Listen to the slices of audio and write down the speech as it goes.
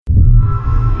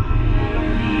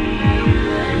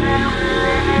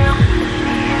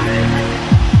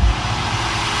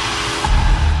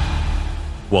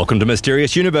Welcome to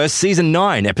Mysterious Universe, Season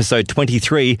 9, Episode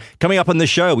 23. Coming up on the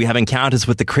show, we have encounters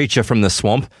with the creature from the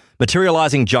swamp,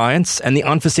 materializing giants, and the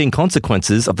unforeseen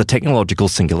consequences of the technological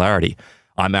singularity.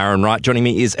 I'm Aaron Wright. Joining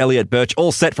me is Elliot Birch,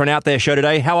 all set for an Out There show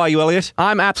today. How are you, Elliot?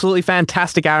 I'm absolutely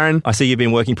fantastic, Aaron. I see you've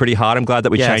been working pretty hard. I'm glad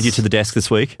that we changed you to the desk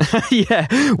this week. Yeah.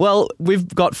 Well,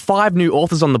 we've got 5 new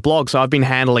authors on the blog, so I've been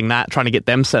handling that, trying to get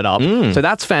them set up. So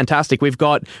that's fantastic. We've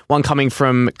got one coming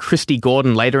from Christy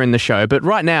Gordon later in the show, but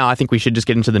right now I think we should just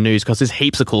get into the news because there's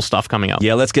heaps of cool stuff coming up.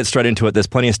 Yeah, let's get straight into it. There's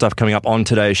plenty of stuff coming up on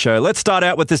today's show. Let's start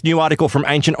out with this new article from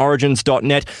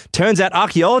ancientorigins.net. Turns out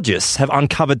archaeologists have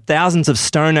uncovered thousands of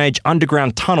Stone Age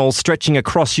underground tunnels stretching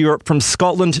across Europe from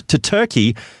Scotland to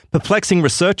Turkey, perplexing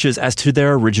researchers as to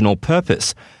their original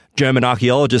purpose. German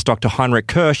archaeologist Dr. Heinrich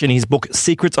Kirsch, in his book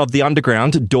Secrets of the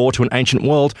Underground, Door to an Ancient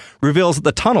World, reveals that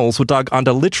the tunnels were dug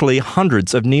under literally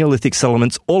hundreds of Neolithic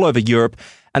settlements all over Europe,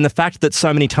 and the fact that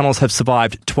so many tunnels have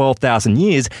survived 12,000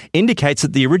 years indicates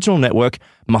that the original network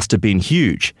must have been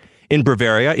huge. In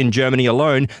Bavaria, in Germany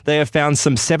alone, they have found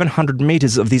some 700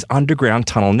 metres of these underground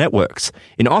tunnel networks.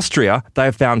 In Austria, they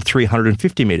have found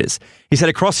 350 metres. He said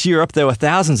across Europe there were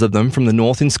thousands of them from the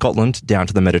north in Scotland down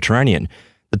to the Mediterranean.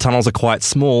 The tunnels are quite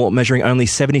small, measuring only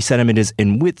 70 centimetres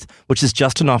in width, which is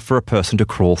just enough for a person to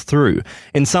crawl through.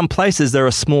 In some places there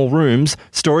are small rooms,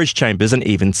 storage chambers and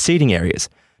even seating areas.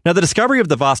 Now, the discovery of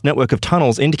the vast network of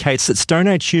tunnels indicates that Stone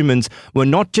Age humans were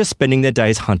not just spending their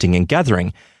days hunting and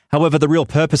gathering. However, the real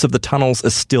purpose of the tunnels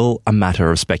is still a matter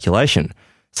of speculation.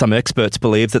 Some experts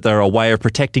believe that they're a way of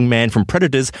protecting man from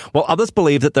predators, while others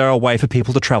believe that they're a way for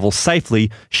people to travel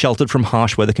safely, sheltered from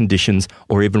harsh weather conditions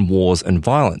or even wars and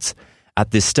violence.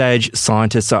 At this stage,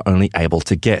 scientists are only able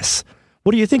to guess.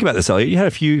 What do you think about this, Elliot? You had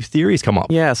a few theories come up.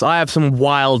 Yes, I have some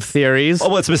wild theories. Oh,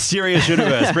 well, it's Mysterious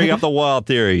Universe. Bring up the wild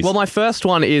theories. Well, my first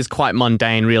one is quite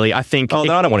mundane, really. I think. Oh,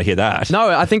 no, I don't want to hear that. No,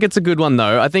 I think it's a good one,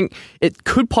 though. I think it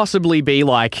could possibly be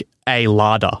like a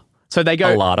larder. So they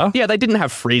go. A larder? Yeah, they didn't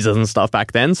have freezers and stuff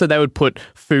back then, so they would put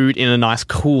food in a nice,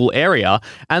 cool area.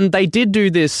 And they did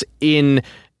do this in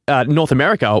North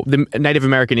America. The Native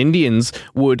American Indians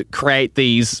would create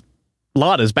these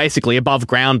larders, basically above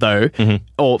ground though,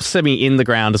 or semi in the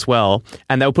ground as well,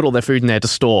 and they'll put all their food in there to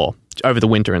store over the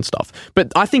winter and stuff.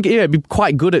 But I think it'd be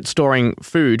quite good at storing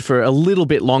food for a little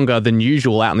bit longer than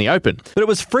usual out in the open. But it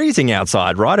was freezing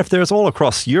outside, right? If there was all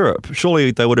across Europe,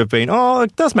 surely they would have been, oh,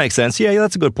 it does make sense. Yeah,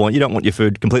 that's a good point. You don't want your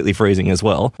food completely freezing as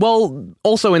well. Well,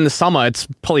 also in the summer, it's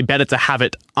probably better to have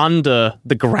it under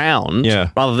the ground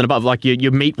rather than above. Like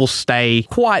your meat will stay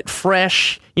quite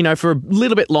fresh, you know, for a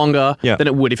little bit longer than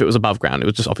it would if it was above ground. It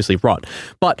would just obviously rot.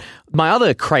 But my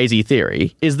other crazy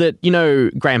theory is that, you know,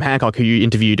 Graham Hancock, who you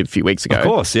interviewed a few weeks ago. Of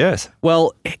course, yes.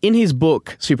 Well, in his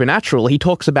book, Supernatural, he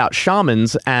talks about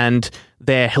shamans and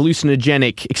their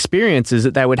hallucinogenic experiences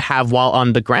that they would have while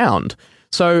underground.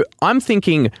 So I'm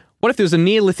thinking, what if there was a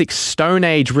Neolithic Stone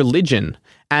Age religion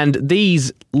and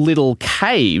these little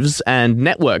caves and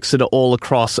networks that are all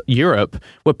across Europe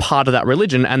were part of that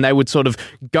religion, and they would sort of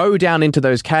go down into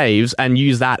those caves and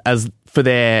use that as for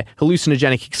their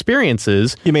hallucinogenic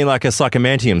experiences. You mean like a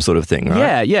psychomantium sort of thing,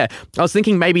 right? Yeah. I was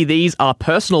thinking maybe these are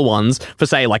personal ones for,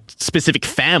 say, like specific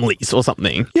families or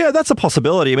something. Yeah, that's a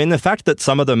possibility. I mean, the fact that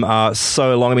some of them are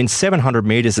so long, I mean, 700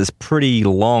 meters is pretty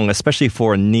long, especially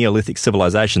for a Neolithic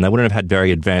civilization. They wouldn't have had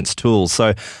very advanced tools.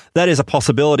 So that is a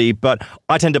possibility, but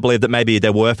I tend to believe that maybe they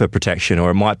were for protection,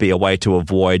 or it might be a way to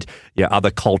avoid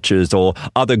other cultures or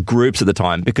other groups at the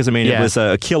time. Because, I mean, it was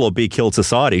a kill or be killed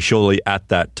society, surely, at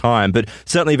that time. But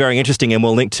certainly very interesting, and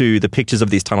we'll link to the pictures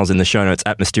of these tunnels in the show notes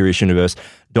at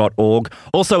mysteriousuniverse.org.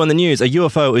 Also in the news, a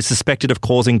UFO is suspected of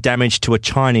causing damage to a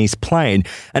Chinese plane.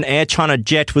 An Air China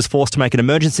jet was forced to make an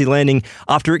emergency landing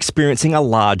after experiencing a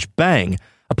large bang.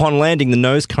 Upon landing, the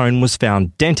nose cone was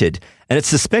found dented, and it's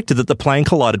suspected that the plane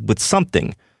collided with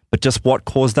something. But just what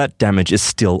caused that damage is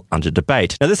still under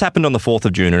debate. Now, this happened on the 4th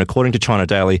of June, and according to China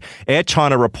Daily, Air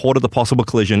China reported the possible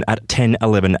collision at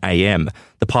 10:11 a.m.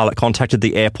 The pilot contacted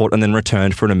the airport and then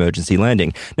returned for an emergency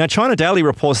landing. Now, China Daily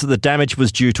reports that the damage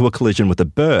was due to a collision with a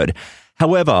bird.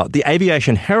 However, the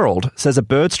Aviation Herald says a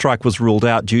bird strike was ruled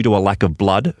out due to a lack of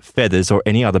blood, feathers, or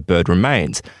any other bird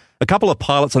remains. A couple of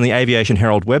pilots on the Aviation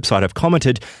Herald website have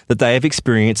commented that they have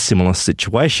experienced similar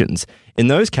situations. In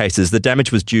those cases, the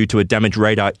damage was due to a damaged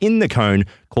radar in the cone,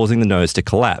 causing the nose to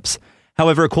collapse.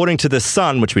 However, according to The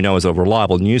Sun, which we know is a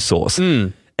reliable news source,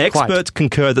 experts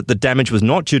concur that the damage was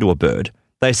not due to a bird.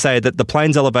 They say that the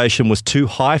plane's elevation was too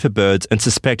high for birds and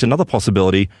suspect another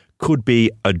possibility could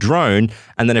be a drone.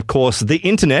 And then, of course, the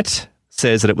internet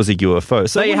says that it was a UFO.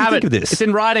 So there you have it. Of this? It's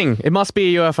in writing. It must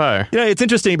be a UFO. You know, it's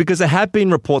interesting because there have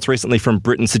been reports recently from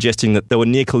Britain suggesting that there were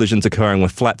near collisions occurring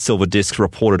with flat silver discs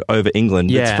reported over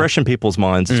England. Yeah. It's fresh in people's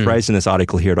minds. It's raised in this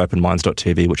article here at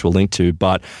openminds.tv, which we'll link to.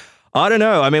 But I don't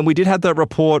know. I mean, we did have that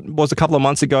report was a couple of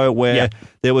months ago where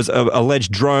there was an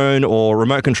alleged drone or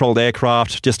remote-controlled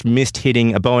aircraft just missed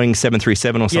hitting a Boeing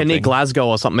 737 or something. Yeah, near Glasgow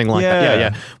or something like that.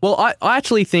 Yeah. Well, I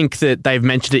actually think that they've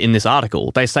mentioned it in this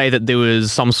article. They say that there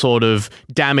was some sort of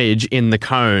damage in the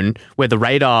cone where the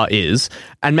radar is,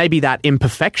 and maybe that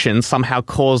imperfection somehow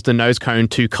caused the nose cone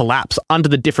to collapse under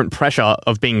the different pressure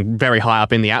of being very high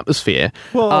up in the atmosphere.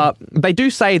 Well, they do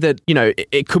say that, you know,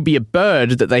 it could be a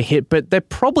bird that they hit, but they're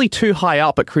probably too high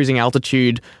up at cruising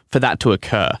altitude for that to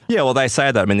occur. Yeah, well, they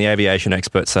say that. I mean, the aviation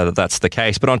experts say that that's the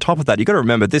case. But on top of that, you've got to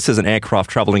remember, this is an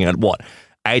aircraft traveling at,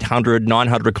 800,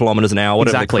 900 kilometers an hour,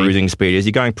 whatever the cruising speed is.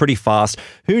 You're going pretty fast.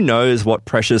 Who knows what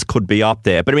pressures could be up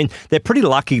there? But I mean, they're pretty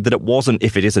lucky that it wasn't,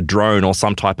 if it is a drone or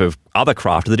some type of other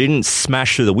craft, that it didn't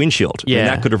smash through the windshield. Yeah. I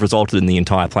mean, that could have resulted in the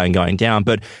entire plane going down.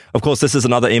 But of course, this is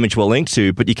another image we'll link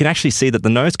to, but you can actually see that the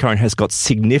nose cone has got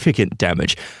significant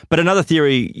damage. But another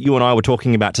theory you and I were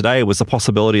talking about today was the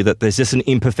possibility that there's just an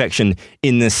imperfection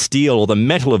in the steel or the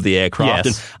metal of the aircraft.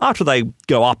 Yes. And after they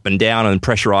go up and down and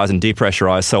pressurize and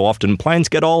depressurize so often, planes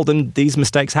get old and these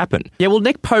mistakes happen. Yeah, well,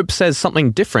 Nick Pope says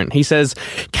something different. He says,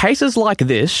 cases like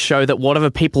this show that whatever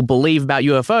people believe about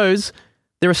UFOs,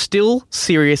 there are still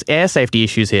serious air safety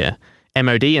issues here.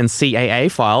 MOD and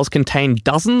CAA files contain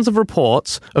dozens of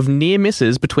reports of near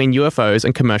misses between UFOs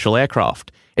and commercial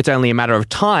aircraft. It's only a matter of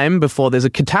time before there's a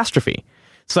catastrophe.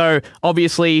 So,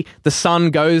 obviously, the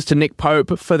Sun goes to Nick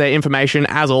Pope for their information,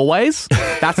 as always.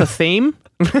 That's a theme.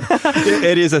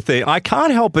 It is a thing. I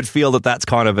can't help but feel that that's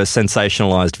kind of a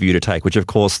sensationalized view to take, which of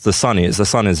course the Sun is. The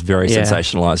Sun is very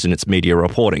sensationalized in its media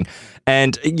reporting.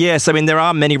 And yes, I mean, there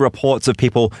are many reports of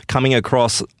people coming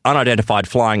across unidentified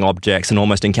flying objects and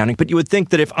almost encountering, but you would think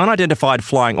that if unidentified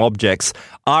flying objects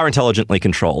are intelligently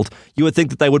controlled, you would think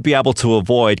that they would be able to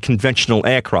avoid conventional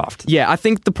aircraft. Yeah, I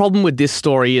think the problem with this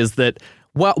story is that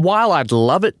while I'd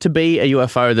love it to be a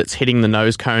UFO that's hitting the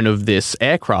nose cone of this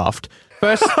aircraft,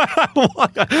 first,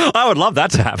 I would love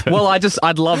that to happen. Well,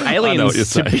 I'd love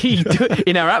aliens to be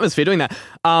in our atmosphere doing that.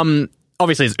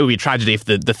 Obviously, it would be a tragedy if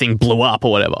the thing blew up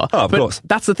or whatever. Oh, of course.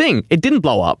 That's the thing. It didn't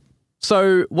blow up.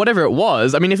 So whatever it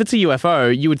was, I mean, if it's a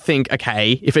UFO, you would think,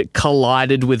 okay, if it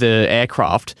collided with an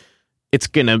aircraft, it's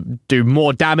going to do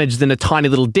more damage than a tiny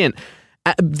little dent.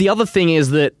 The other thing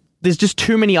is that there's just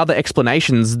too many other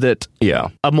explanations that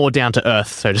are more down to earth,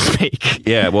 so to speak.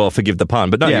 Yeah, well, forgive the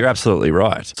pun, but no, you're absolutely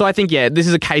right. So I think, this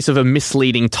is a case of a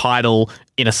misleading title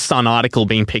in a Sun article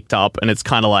being picked up, and it's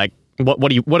kind of like, what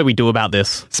do we do about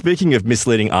this? Speaking of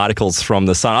misleading articles from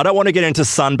the Sun, I don't want to get into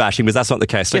Sun bashing because that's not the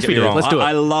case. Yes, we do. Let's do it.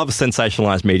 I love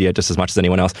sensationalized media just as much as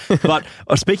anyone else. But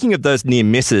speaking of those near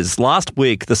misses, last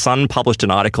week the Sun published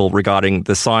an article regarding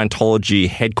the Scientology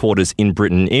headquarters in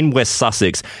Britain, in West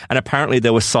Sussex, and apparently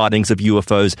there were sightings of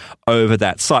UFOs over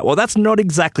that site. Well, that's not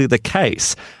exactly the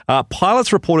case.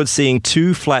 Pilots reported seeing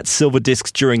 2 flat silver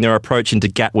discs during their approach into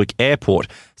Gatwick Airport.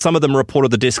 Some of them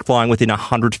reported the disc flying within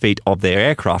 100 feet of their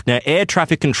aircraft. Now, air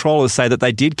traffic controllers say that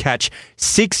they did catch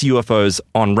 6 UFOs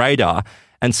on radar,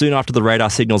 and soon after the radar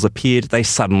signals appeared, they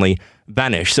suddenly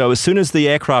vanished. So as soon as the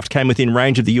aircraft came within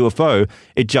range of the UFO,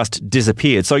 it just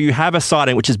disappeared. So you have a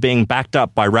sighting which is being backed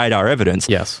up by radar evidence.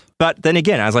 Yes. But then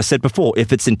again, as I said before,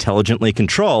 if it's intelligently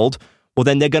controlled, well,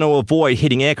 then they're going to avoid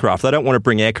hitting aircraft. They don't want to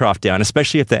bring aircraft down,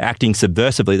 especially if they're acting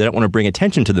subversively. They don't want to bring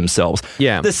attention to themselves.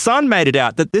 Yeah. The Sun made it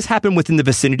out that this happened within the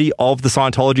vicinity of the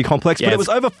Scientology complex, but it was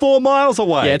over 4 miles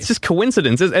away. Yeah, it's just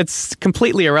coincidence. It's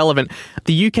completely irrelevant.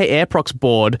 The UK Airprox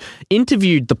board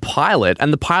interviewed the pilot,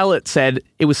 and the pilot said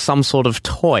it was some sort of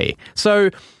toy. So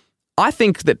I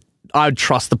think that I'd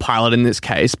trust the pilot in this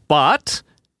case, but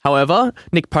however,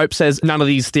 Nick Pope says none of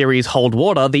these theories hold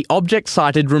water. The object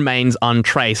sighted remains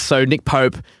untraced. So Nick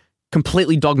Pope,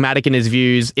 completely dogmatic in his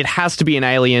views. It has to be an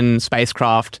alien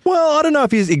spacecraft. Well, I don't know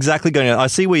if he's exactly going to... I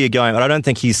see where you're going, but I don't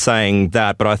think he's saying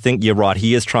that. But I think you're right.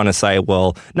 He is trying to say,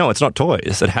 well, no, it's not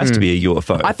toys. It has to be a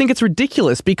UFO. I think it's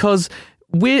ridiculous because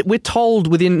we're told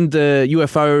within the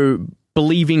UFO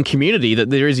believing community that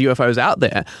there is UFOs out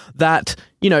there that,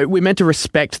 we're meant to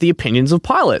respect the opinions of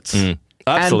pilots.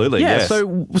 Absolutely, and, yes.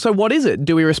 So what is it?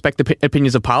 Do we respect the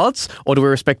opinions of pilots, or do we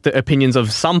respect the opinions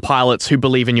of some pilots who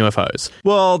believe in UFOs?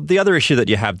 Well, the other issue that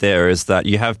you have there is that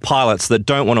you have pilots that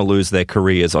don't want to lose their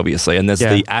careers, obviously, and there's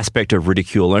the aspect of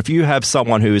ridicule. And if you have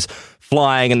someone who's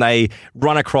flying and they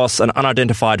run across an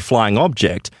unidentified flying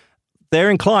object,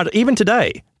 they're inclined, even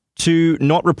today, to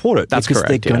not report it. That's because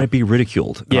correct, they're going to be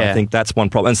ridiculed. And Yeah. I think that's one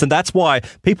problem. And so that's why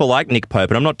people like Nick Pope,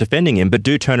 and I'm not defending him, but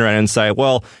do turn around and say,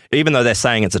 well, even though they're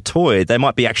saying it's a toy, they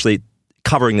might be actually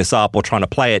covering this up or trying to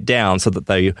play it down so that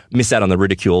they miss out on the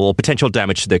ridicule or potential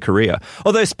damage to their career.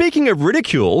 Although, speaking of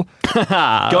ridicule,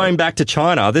 going back to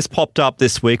China, this popped up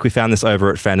this week. We found this over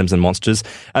at Fandoms and Monsters.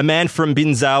 A man from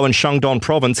Binzhou in Shandong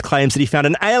province claims that he found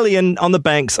an alien on the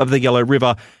banks of the Yellow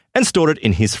River and stored it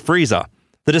in his freezer.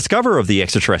 The discoverer of the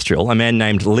extraterrestrial, a man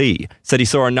named Li, said he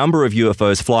saw a number of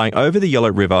UFOs flying over the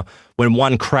Yellow River when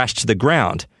one crashed to the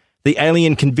ground. The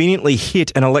alien conveniently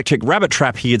hit an electric rabbit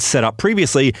trap he had set up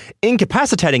previously,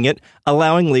 incapacitating it,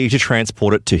 allowing Lee to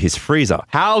transport it to his freezer.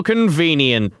 How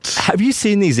convenient. Have you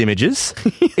seen these images?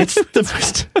 It's the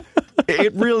most...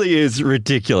 It really is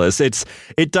ridiculous.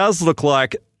 It does look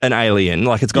like an alien,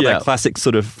 like it's got that classic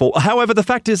sort of... However, the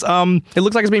fact is... It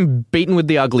looks like it's been beaten with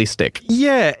the ugly stick.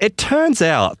 Yeah, it turns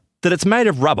out that it's made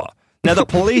of rubber. Now, the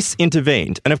police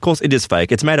intervened, and of course it is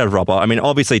fake. It's made out of rubber. I mean,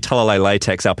 obviously, Talalay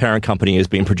Latex, our parent company, has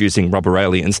been producing rubber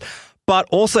aliens. But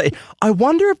also, I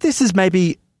wonder if this is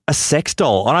maybe a sex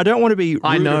doll. And I don't want to be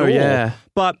rude at all, yeah.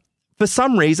 But for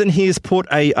some reason, he has put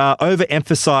a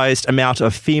overemphasized amount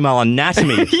of female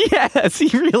anatomy Yes, he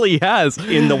really has.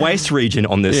 in the waist region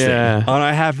on this thing. And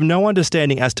I have no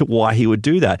understanding as to why he would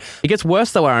do that. It gets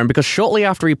worse though, Aaron, because shortly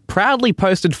after he proudly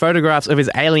posted photographs of his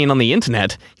alien on the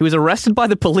internet, he was arrested by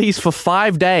the police for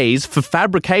 5 days for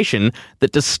fabrication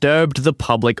that disturbed the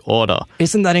public order.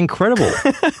 Isn't that incredible?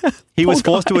 He was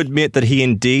forced to admit that he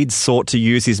indeed sought to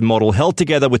use his model held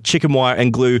together with chicken wire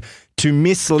and glue to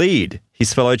mislead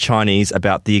his fellow Chinese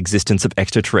about the existence of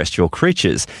extraterrestrial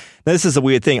creatures. Now, this is a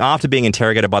weird thing. After being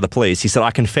interrogated by the police, he said, I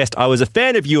confessed I was a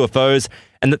fan of UFOs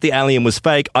and that the alien was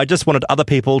fake. I just wanted other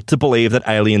people to believe that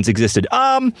aliens existed.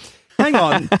 Hang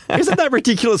on. Isn't that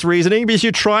ridiculous reasoning? Because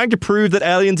you're trying to prove that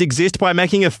aliens exist by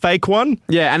making a fake one?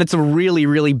 Yeah, and it's a really,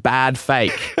 really bad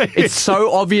fake. It's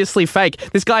so obviously fake.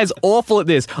 This guy is awful at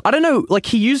this. I don't know, like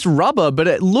he used rubber, but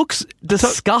it looks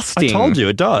disgusting. I told you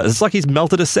it does. It's like he's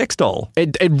melted a sex doll.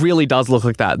 It really does look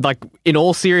like that. Like, in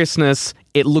all seriousness,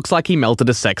 it looks like he melted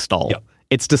a sex doll. Yep.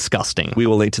 It's disgusting. We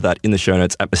will link to that in the show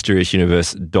notes at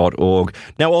mysteriousuniverse.org.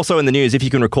 Now, also in the news, if you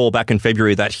can recall back in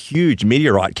February, that huge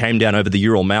meteorite came down over the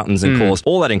Ural Mountains and caused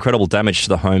all that incredible damage to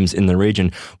the homes in the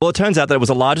region. Well, it turns out that it was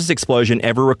the largest explosion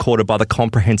ever recorded by the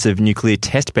Comprehensive Nuclear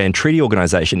Test Ban Treaty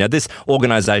Organization. Now, this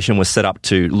organization was set up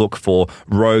to look for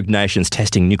rogue nations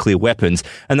testing nuclear weapons,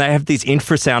 and they have these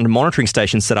infrasound monitoring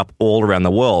stations set up all around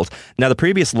the world. Now, the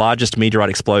previous largest meteorite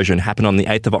explosion happened on the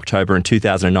 8th of October in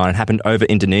 2009. It happened over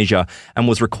Indonesia and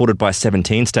was recorded by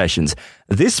 17 stations.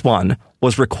 This one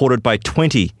was recorded by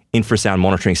 20 infrasound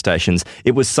monitoring stations.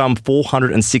 It was some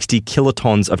 460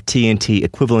 kilotons of TNT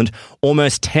equivalent,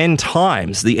 almost 10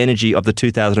 times the energy of the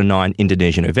 2009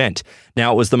 Indonesian event.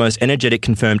 Now, it was the most energetic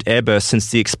confirmed airburst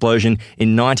since the explosion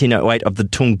in 1908 of the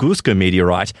Tunguska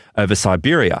meteorite over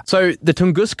Siberia. So the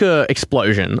Tunguska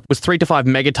explosion was 3 to 5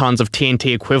 megatons of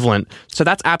TNT equivalent. So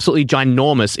that's absolutely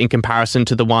ginormous in comparison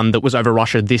to the one that was over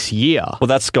Russia this year. Well,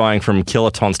 that's going from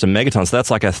kilotons to megatons. So that's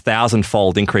like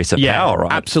 1,000-fold increase of power,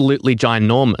 right? Absolutely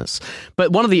ginormous.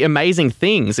 But one of the amazing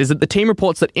things is that the team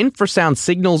reports that infrasound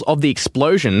signals of the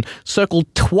explosion circled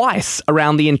twice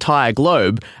around the entire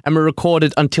globe and were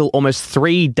recorded until almost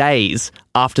 3 days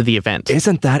after the event.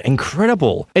 Isn't that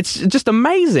incredible? It's just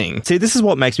amazing. See, this is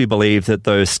what makes me believe that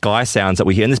those sky sounds that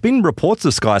we hear, and there's been reports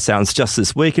of sky sounds just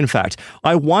this week, in fact,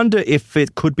 I wonder if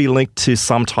it could be linked to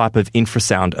some type of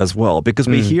infrasound as well, because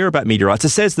we hear about meteorites. It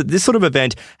says that this sort of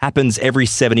event happens every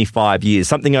 75 years.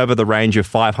 Something over the range of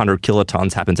 500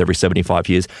 kilotons happens every 75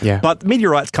 years. Yeah. But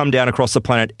meteorites come down across the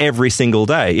planet every single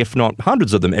day, if not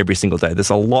hundreds of them every single day. There's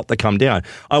a lot that come down.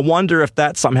 I wonder if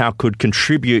that somehow could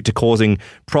contribute to causing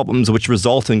problems which result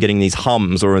in getting these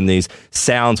hums or in these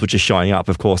sounds which are showing up.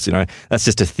 Of course, you know, that's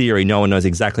just a theory. No one knows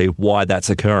exactly why that's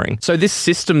occurring. So this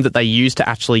system that they use to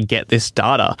actually get this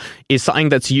data is something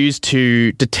that's used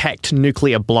to detect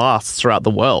nuclear blasts throughout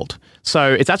the world.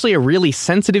 So it's actually a really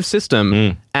sensitive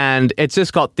system, and it's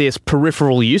just got this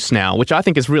peripheral use now, which I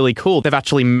think is really cool. They've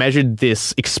actually measured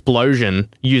this explosion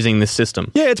using this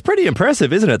system. Yeah, it's pretty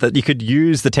impressive, isn't it, that you could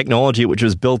use the technology which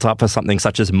was built up for something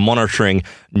such as monitoring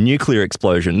nuclear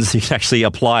explosions. You can actually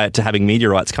apply it to having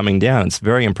meteorites coming down. It's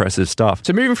very impressive stuff.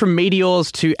 So moving from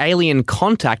meteors to alien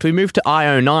contact, we move to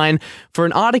IO9 for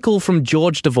an article from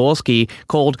George Dvorsky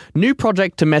called New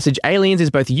Project to Message Aliens is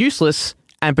Both Useless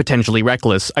and Potentially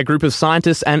Reckless. A group of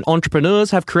scientists and entrepreneurs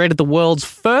have created the world's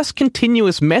first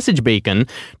continuous message beacon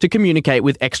to communicate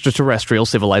with extraterrestrial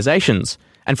civilizations.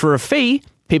 And for a fee,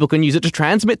 people can use it to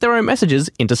transmit their own messages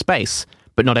into space.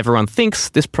 but not everyone thinks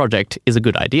this project is a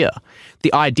good idea.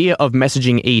 The idea of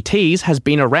messaging ETs has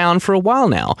been around for a while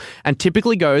now, and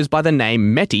typically goes by the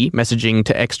name METI, Messaging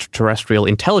to Extraterrestrial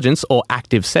Intelligence, or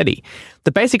Active SETI.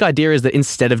 The basic idea is that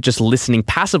instead of just listening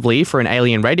passively for an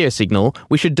alien radio signal,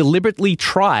 we should deliberately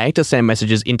try to send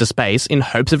messages into space in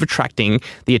hopes of attracting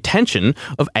the attention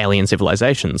of alien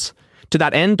civilizations. To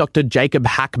that end, Dr. Jacob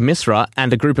Hack Misra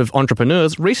and a group of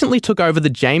entrepreneurs recently took over the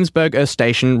Jamesburg Earth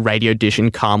Station radio dish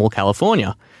in Carmel,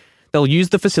 California. They'll use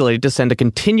the facility to send a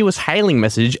continuous hailing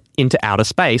message into outer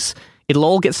space. It'll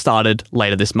all get started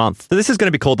later this month. So this is going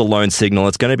to be called the Lone Signal.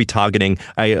 It's going to be targeting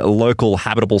a local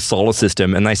habitable solar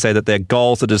system, and they say that their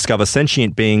goal is to discover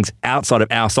sentient beings outside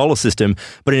of our solar system,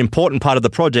 but an important part of the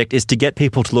project is to get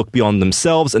people to look beyond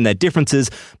themselves and their differences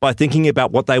by thinking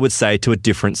about what they would say to a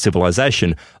different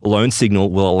civilization. Lone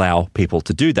Signal will allow people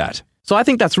to do that. So I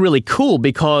think that's really cool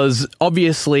because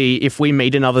obviously if we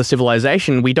meet another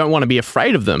civilization, we don't want to be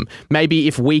afraid of them. Maybe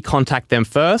if we contact them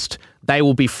first, they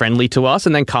will be friendly to us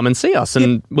and then come and see us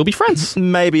and we'll be friends.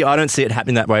 Maybe. I don't see it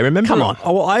happening that way. Remember? Come on.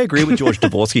 Oh, well, I agree with George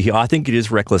Dvorsky here. I think it is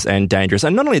reckless and dangerous.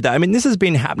 And not only that, I mean, this has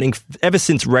been happening ever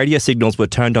since radio signals were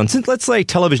turned on. Since, let's say,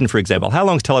 television, for example. How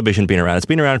long has television been around? It's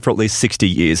been around for at least 60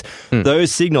 years.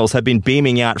 Those signals have been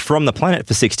beaming out from the planet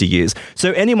for 60 years.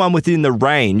 So anyone within the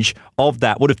range of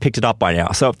that would have picked it up by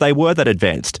now. So if they were that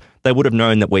advanced, they would have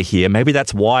known that we're here. Maybe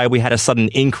that's why we had a sudden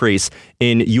increase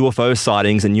in UFO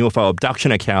sightings and UFO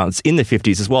abduction accounts in the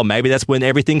 50s as well. Maybe that's when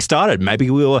everything started. Maybe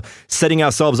we were setting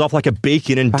ourselves off like a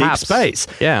beacon in deep space.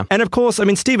 Yeah. And of course, I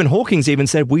mean, Stephen Hawking's even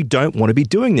said we don't want to be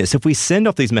doing this. If we send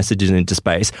off these messages into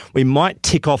space, we might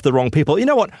tick off the wrong people. You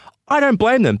know what? I don't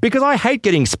blame them because I hate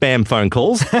getting spam phone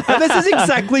calls. And this is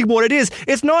exactly what it is.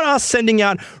 It's not us sending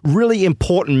out really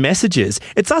important messages.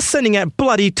 It's us sending out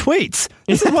bloody tweets.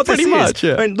 This is what this is.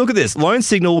 Yeah. I mean, look at this. Lone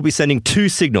Signal will be sending two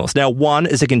signals. Now, one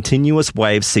is a continuous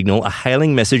wave signal, a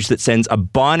hailing message that sends a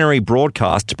binary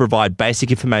broadcast to provide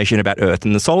basic information about Earth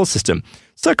and the solar system.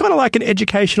 So kind of like an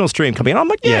educational stream coming in. I'm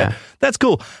like, yeah, that's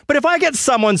cool. But if I get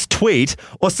someone's tweet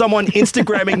or someone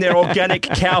Instagramming their organic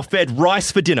cow-fed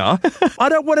rice for dinner, I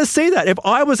don't want to see that. If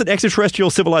I was an extraterrestrial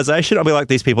civilization, I'd be like,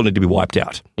 these people need to be wiped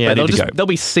out. Yeah, they'll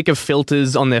be sick of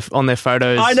filters on their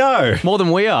photos. I know. More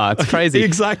than we are. It's crazy.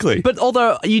 Exactly. But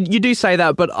although you do say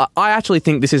that, but I actually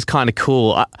think this is kind of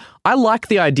cool. I like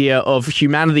the idea of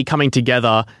humanity coming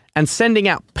together and sending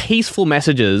out peaceful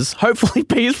messages, hopefully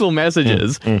peaceful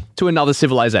messages, to another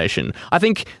civilization. I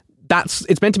think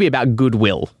it's meant to be about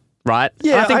goodwill, right?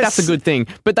 Yeah, I think that's a good thing.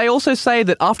 But they also say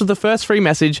that after the first free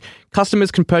message,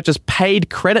 customers can purchase paid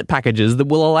credit packages that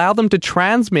will allow them to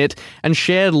transmit and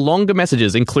share longer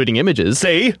messages, including images.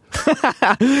 See?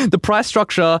 The price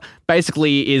structure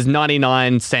basically is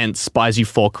 99 cents buys you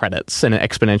 4 credits, and it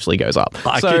exponentially goes up.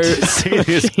 I could see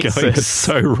this going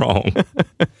so wrong.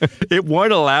 It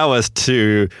won't allow us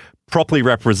to properly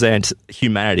represent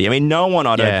humanity. I mean, no one,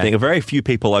 I don't think, very few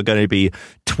people are going to be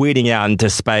tweeting out into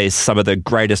space some of the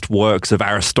greatest works of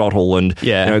Aristotle and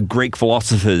Greek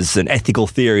philosophers and ethical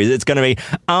theories. It's going to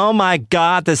be, oh my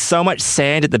God, there's so much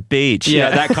sand at the beach. You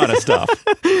know, that kind of stuff.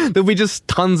 There'll be just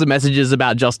tons of messages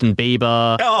about Justin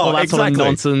Bieber, all that sort of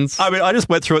nonsense. I mean, I just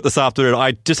went through it this afternoon.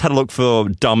 I just had a look for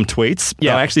dumb tweets.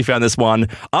 Yeah. I actually found this one.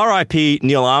 R.I.P.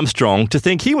 Neil Armstrong to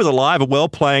think he was alive and well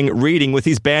playing reading with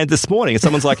his band this morning. And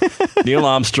someone's like, Neil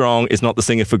Armstrong is not the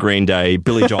singer for Green Day.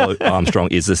 Billy Joel Armstrong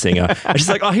is the singer. And she's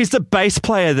like, oh, he's the bass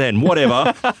player then.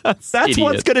 Whatever. That's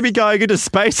what's going to be going into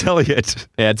space, Elliot.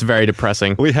 Yeah, it's very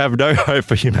depressing. We have no hope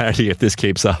for humanity if this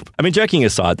keeps up. I mean, joking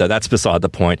aside, though, that's beside the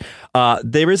point.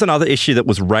 There is another issue that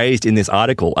was raised in this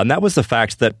article, and that was the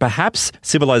fact that perhaps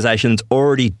civilizations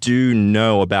already do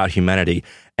know about humanity.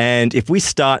 And if we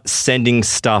start sending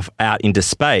stuff out into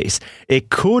space, it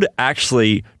could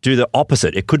actually do the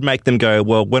opposite. It could make them go,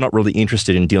 well, we're not really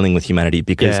interested in dealing with humanity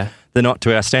because they're not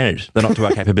to our standards. They're not to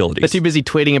our capabilities. They're too busy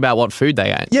tweeting about what food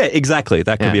they ate. Yeah, exactly.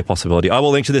 That could be a possibility. I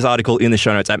will link to this article in the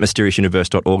show notes at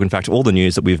mysteriousuniverse.org. In fact, all the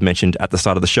news that we've mentioned at the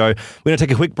start of the show. We're going to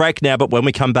take a quick break now, but when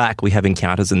we come back, we have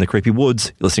encounters in the creepy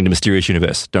woods. You're listening to Mysterious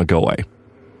Universe. Don't go away.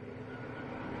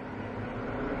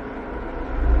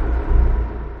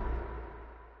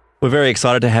 We're very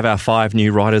excited to have our 5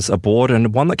 new writers aboard,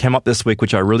 and one that came up this week,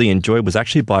 which I really enjoyed, was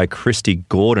actually by Christy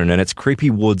Gordon, and it's Creepy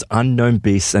Woods, Unknown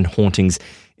Beasts and Hauntings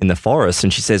in the Forest.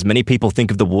 And she says, many people think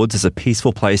of the woods as a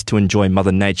peaceful place to enjoy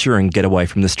Mother Nature and get away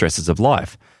from the stresses of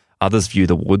life. Others view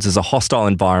the woods as a hostile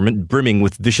environment, brimming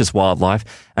with vicious wildlife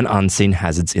and unseen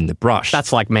hazards in the brush.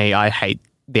 That's like me. I hate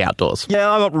the outdoors.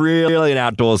 Yeah, I'm not really an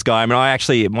outdoors guy. I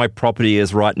mean, my property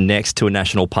is right next to a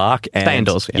national park. And stay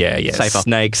indoors. Yeah. Safer.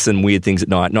 Snakes and weird things at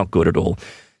night, not good at all.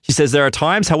 She says there are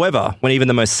times, however, when even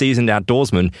the most seasoned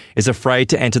outdoorsman is afraid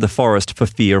to enter the forest for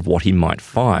fear of what he might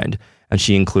find. And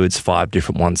she includes 5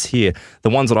 different ones here. The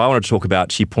ones that I want to talk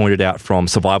about, she pointed out from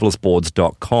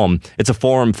survivalistboards.com. It's a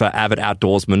forum for avid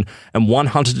outdoorsmen, and one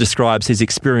hunter describes his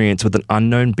experience with an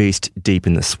unknown beast deep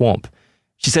in the swamp.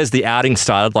 She says the outing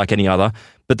started like any other,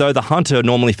 but though the hunter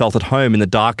normally felt at home in the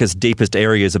darkest, deepest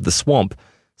areas of the swamp,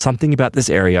 something about this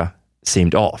area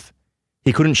seemed off.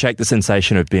 He couldn't shake the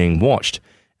sensation of being watched,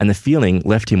 and the feeling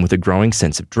left him with a growing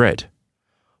sense of dread.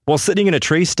 While sitting in a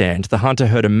tree stand, the hunter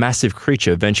heard a massive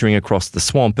creature venturing across the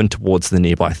swamp and towards the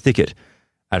nearby thicket.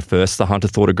 At first, the hunter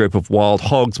thought a group of wild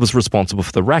hogs was responsible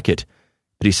for the racket,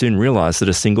 but he soon realised that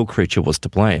a single creature was to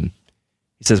blame.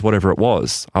 He says whatever it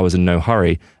was, I was in no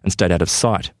hurry and stayed out of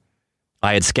sight.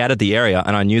 I had scattered the area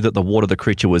and I knew that the water the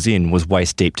creature was in was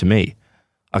waist deep to me.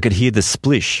 I could hear the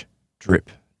splish,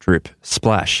 drip, drip,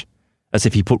 splash, as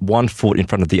if he put one foot in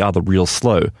front of the other real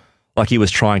slow, like he was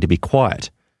trying to be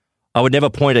quiet. I would never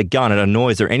point a gun at a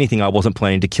noise or anything I wasn't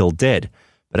planning to kill dead,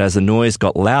 but as the noise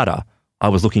got louder, I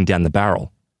was looking down the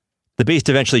barrel. The beast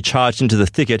eventually charged into the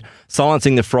thicket,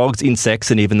 silencing the frogs,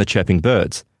 insects, and even the chirping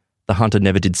birds. The hunter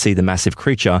never did see the massive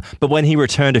creature, but when he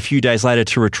returned a few days later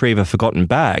to retrieve a forgotten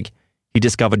bag, he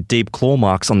discovered deep claw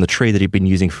marks on the tree that he'd been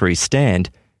using for his stand,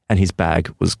 and his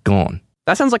bag was gone.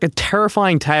 That sounds like a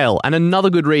terrifying tale and another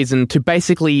good reason to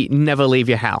basically never leave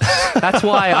your house. That's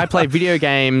why I play video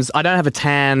games. I don't have a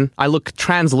tan. I look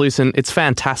translucent. It's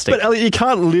fantastic. But Elliot, you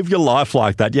can't live your life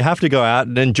like that. You have to go out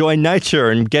and enjoy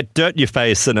nature and get dirt in your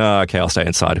face and, okay, I'll stay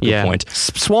inside. Good point.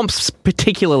 Swamps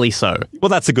particularly so. Well,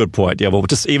 that's a good point. Yeah, well,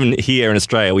 just even here in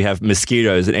Australia, we have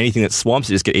mosquitoes, and anything that swamps,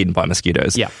 you just get eaten by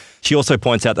mosquitoes. Yeah. She also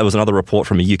points out there was another report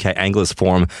from a UK anglers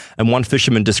forum, and one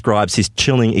fisherman describes his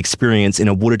chilling experience in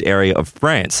a wooded area of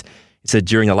France. He said,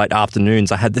 during the late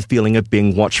afternoons, I had the feeling of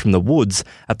being watched from the woods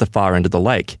at the far end of the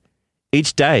lake.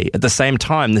 Each day, at the same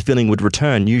time, the feeling would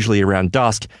return, usually around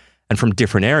dusk, and from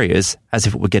different areas, as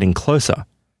if it were getting closer.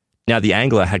 Now, the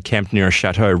angler had camped near a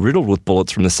chateau riddled with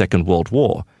bullets from the Second World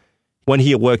War. When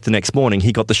he awoke the next morning,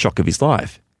 he got the shock of his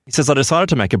life. He says, I decided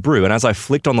to make a brew, and as I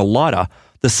flicked on the lighter,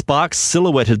 the sparks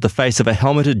silhouetted the face of a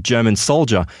helmeted German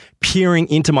soldier peering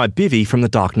into my bivvy from the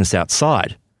darkness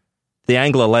outside. The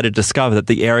angler later discovered that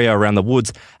the area around the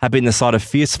woods had been the site of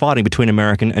fierce fighting between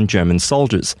American and German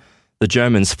soldiers. The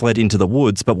Germans fled into the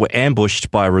woods but were ambushed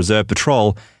by a reserve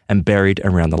patrol and buried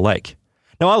around the lake.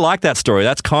 Now, I like that story.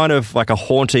 That's kind of like a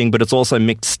haunting, but it's also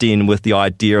mixed in with the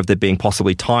idea of there being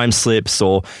possibly time slips,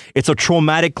 or it's a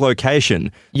traumatic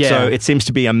location. Yeah. So it seems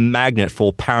to be a magnet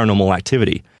for paranormal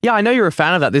activity. Yeah, I know you're a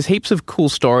fan of that. There's heaps of cool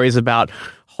stories about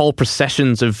whole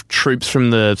processions of troops from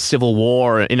the Civil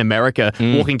War in America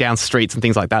walking down streets and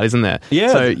things like that, isn't there? Yeah.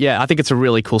 So, yeah, I think it's a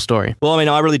really cool story. Well, I mean,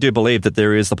 I really do believe that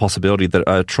there is the possibility that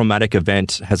a traumatic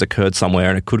event has occurred somewhere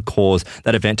and it could cause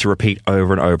that event to repeat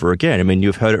over and over again. I mean,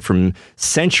 you've heard it from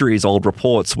centuries-old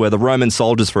reports where the Roman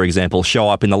soldiers, for example, show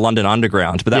up in the London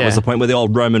Underground, but that was the point where the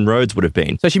old Roman roads would have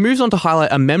been. So she moves on to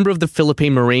highlight a member of the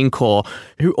Philippine Marine Corps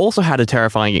who also had a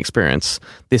terrifying experience,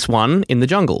 this one in the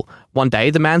jungle. One day,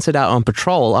 the man set out on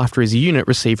patrol after his unit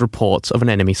received reports of an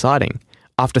enemy sighting.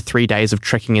 After 3 days of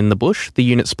trekking in the bush, the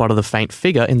unit spotted a faint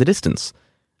figure in the distance.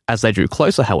 As they drew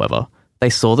closer, however, they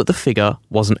saw that the figure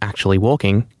wasn't actually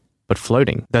walking, but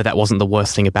floating, though that wasn't the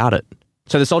worst thing about it.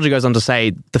 So the soldier goes on to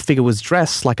say the figure was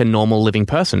dressed like a normal living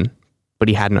person, but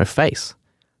he had no face.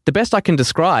 The best I can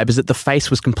describe is that the face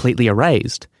was completely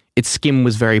erased. Its skin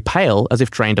was very pale, as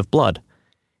if drained of blood.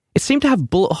 It seemed to have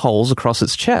bullet holes across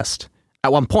its chest.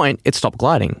 At one point, it stopped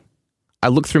gliding. I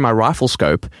looked through my rifle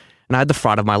scope, and I had the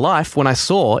fright of my life when I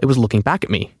saw it was looking back at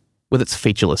me, with its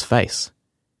featureless face.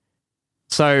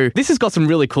 So this has got some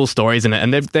really cool stories in it,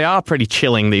 and they are pretty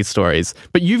chilling, these stories.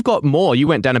 But you've got more. You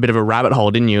went down a bit of a rabbit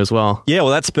hole, didn't you, as well? Yeah,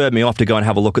 well, that spurred me off to go and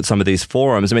have a look at some of these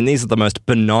forums. I mean, these are the most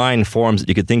benign forums that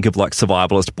you could think of, like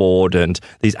Survivalist Board and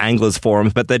these anglers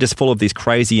forums, but they're just full of these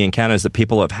crazy encounters that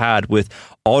people have had with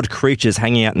odd creatures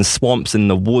hanging out in swamps and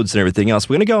the woods and everything else.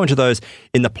 We're going to go into those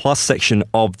in the plus section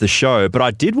of the show, but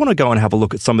I did want to go and have a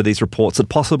look at some of these reports that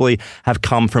possibly have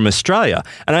come from Australia.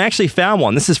 And I actually found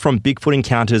one. This is from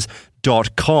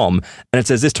BigfootEncounters.com, and it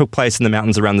says this took place in the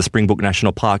mountains around the Springbok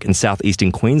National Park in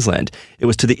southeastern Queensland. It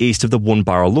was to the east of the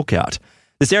Woonburra Lookout.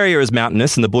 This area is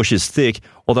mountainous and the bush is thick,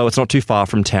 although it's not too far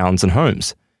from towns and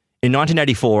homes. In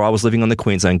 1984, I was living on the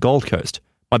Queensland Gold Coast.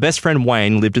 My best friend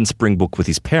Wayne lived in Springbok with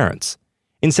his parents.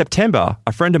 In September,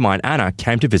 a friend of mine, Anna,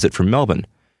 came to visit from Melbourne.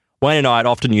 Wayne and I had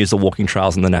often used the walking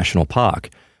trails in the national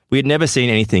park. We had never seen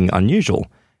anything unusual.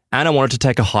 Anna wanted to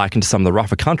take a hike into some of the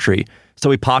rougher country, so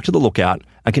we parked at the lookout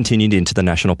and continued into the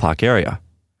national park area.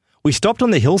 We stopped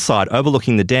on the hillside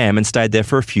overlooking the dam and stayed there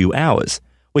for a few hours.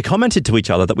 We commented to each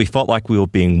other that we felt like we were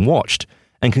being watched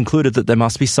and concluded that there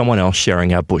must be someone else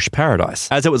sharing our bush paradise.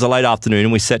 As it was a late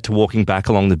afternoon, we set to walking back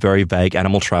along the very vague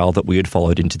animal trail that we had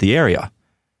followed into the area.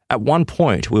 At one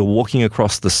point, we were walking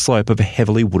across the slope of a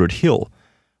heavily wooded hill.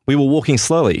 We were walking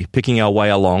slowly, picking our way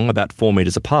along about 4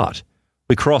 meters apart.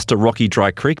 We crossed a rocky,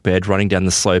 dry creek bed running down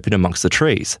the slope in amongst the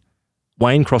trees.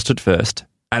 Wayne crossed it first,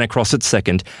 Anna crossed it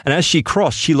second, and as she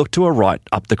crossed, she looked to her right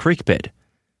up the creek bed.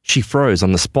 She froze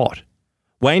on the spot.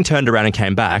 Wayne turned around and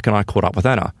came back, and I caught up with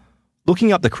Anna.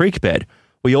 Looking up the creek bed,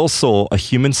 we all saw a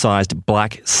human-sized,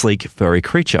 black, sleek, furry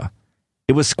creature.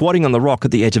 It was squatting on the rock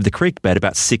at the edge of the creek bed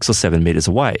about 6 or 7 meters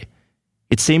away.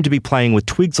 It seemed to be playing with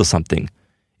twigs or something.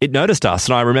 It noticed us,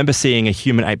 and I remember seeing a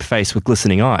human ape face with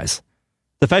glistening eyes.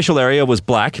 The facial area was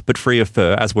black, but free of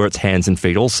fur, as were its hands and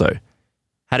feet also.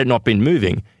 Had it not been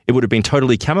moving, it would have been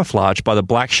totally camouflaged by the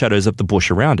black shadows of the bush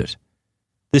around it.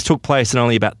 This took place in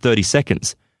only about 30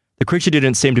 seconds. The creature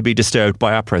didn't seem to be disturbed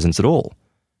by our presence at all.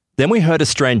 Then we heard a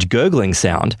strange gurgling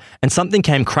sound, and something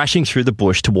came crashing through the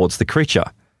bush towards the creature.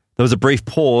 There was a brief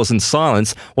pause and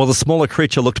silence while the smaller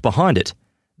creature looked behind it.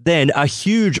 Then a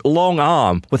huge, long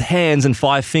arm with hands and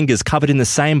 5 fingers covered in the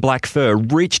same black fur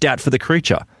reached out for the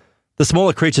creature. The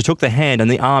smaller creature took the hand and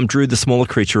the arm drew the smaller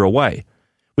creature away.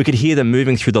 We could hear them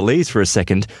moving through the leaves for a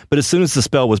second, but as soon as the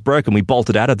spell was broken, we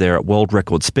bolted out of there at world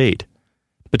record speed.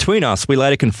 Between us, we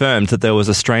later confirmed that there was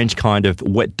a strange kind of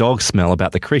wet dog smell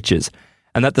about the creatures,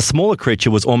 and that the smaller creature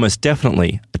was almost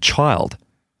definitely a child.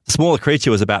 The smaller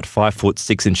creature was about 5 foot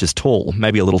 6 inches tall,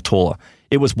 maybe a little taller.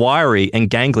 It was wiry and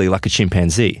gangly like a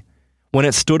chimpanzee. When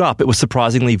it stood up, it was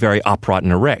surprisingly very upright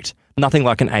and erect. Nothing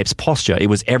like an ape's posture. It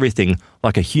was everything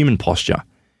like a human posture.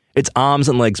 Its arms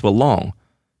and legs were long.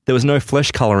 There was no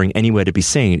flesh colouring anywhere to be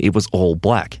seen. It was all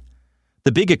black.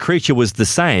 The bigger creature was the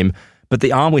same, but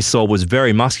the arm we saw was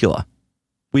very muscular.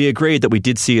 We agreed that we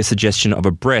did see a suggestion of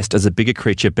a breast as the bigger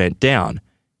creature bent down.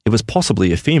 It was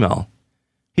possibly a female.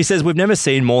 He says, we've never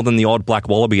seen more than the odd black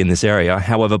wallaby in this area.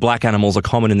 However, black animals are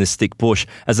common in this thick bush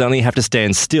as they only have to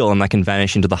stand still and they can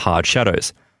vanish into the hard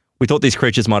shadows. We thought these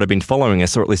creatures might have been following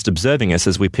us or at least observing us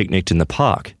as we picnicked in the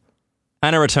park.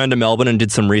 Anna returned to Melbourne and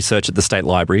did some research at the State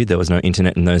Library. There was no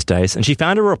internet in those days. And she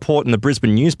found a report in the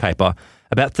Brisbane newspaper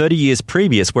about 30 years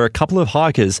previous where a couple of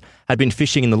hikers had been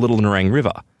fishing in the Little Nerang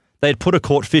River. They had put a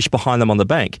caught fish behind them on the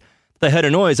bank. They heard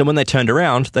a noise, and when they turned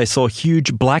around, they saw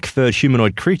huge black-furred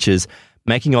humanoid creatures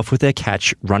making off with their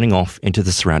catch, running off into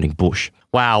the surrounding bush.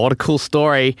 Wow, what a cool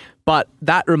story. But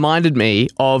that reminded me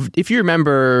of, if you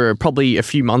remember probably a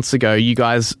few months ago, you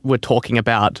guys were talking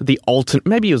about the alternate,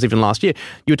 maybe it was even last year,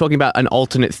 you were talking about an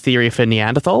alternate theory for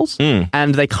Neanderthals,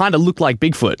 and they kind of looked like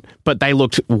Bigfoot, but they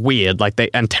looked weird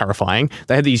and terrifying.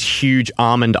 They had these huge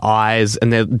almond eyes,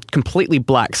 and they're completely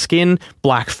black skin,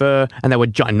 black fur, and they were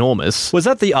ginormous. Was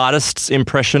that the artist's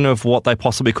impression of what they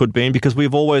possibly could be? Because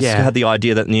we've always had the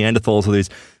idea that Neanderthals are these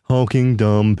hulking,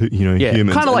 dumb,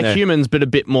 humans. Kind of like humans, but a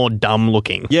bit more dumb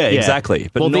looking. Yeah, exactly.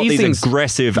 But not these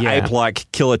aggressive, ape-like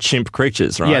killer chimp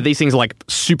creatures, right? Yeah, these things are like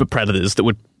super predators that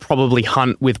would probably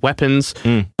hunt with weapons,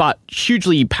 but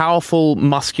hugely powerful,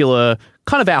 muscular,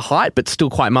 kind of our height, but still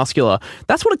quite muscular.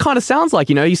 That's what it kind of sounds like,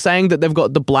 He's saying that they've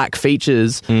got the black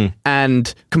features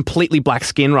and completely black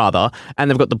skin, rather, and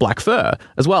they've got the black fur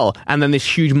as well. And then this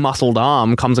huge muscled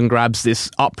arm comes and grabs this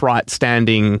upright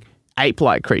standing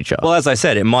ape-like creature. Well, as I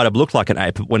said, it might have looked like an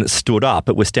ape when it stood up,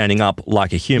 it was standing up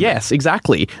like a human. Yes,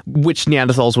 exactly, which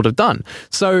Neanderthals would have done.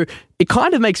 So it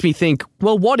kind of makes me think,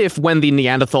 well, what if when the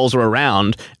Neanderthals were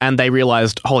around and they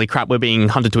realized, holy crap, we're being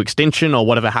hunted to extinction or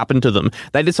whatever happened to them,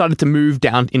 they decided to move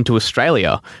down into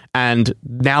Australia and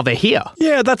now they're here?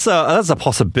 Yeah, that's a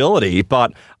possibility,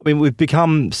 but I mean, we've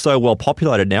become so well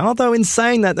populated now, although in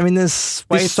saying that, I mean, there's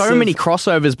so many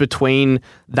crossovers between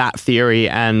that theory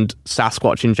and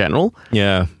Sasquatch in general.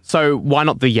 Yeah. So why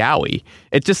not the Yowie?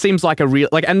 It just seems like a real,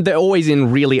 and they're always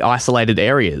in really isolated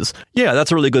areas. Yeah,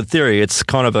 that's a really good theory. It's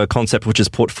kind of a concept which is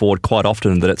put forward quite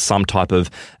often, that it's some type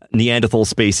of Neanderthal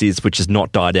species which has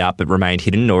not died out but remained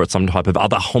hidden, or it's some type of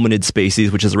other hominid species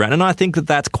which is around. And I think that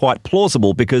that's quite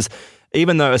plausible because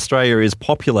even though Australia is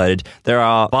populated, there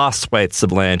are vast swathes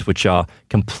of land which are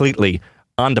completely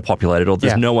underpopulated, or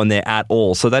there's no one there at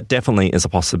all. So that definitely is a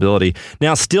possibility.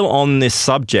 Now, still on this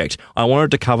subject, I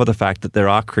wanted to cover the fact that there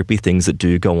are creepy things that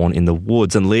do go on in the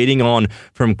woods. And leading on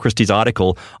from Christie's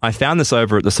article, I found this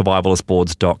over at the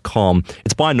survivalistboards.com.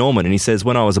 It's by Norman, and he says,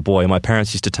 when I was a boy, my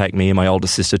parents used to take me and my older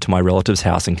sister to my relative's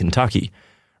house in Kentucky.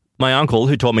 My uncle,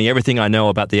 who taught me everything I know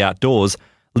about the outdoors,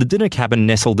 lived in a cabin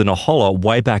nestled in a hollow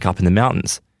way back up in the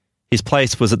mountains. His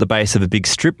place was at the base of a big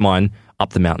strip mine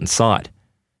up the mountainside.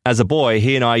 As a boy,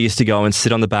 he and I used to go and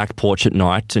sit on the back porch at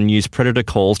night and use predator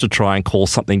calls to try and call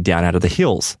something down out of the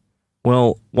hills.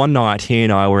 Well, one night he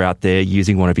and I were out there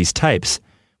using one of his tapes.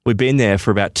 We'd been there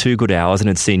for about 2 good hours and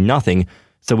had seen nothing,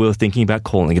 so we were thinking about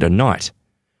calling it a night.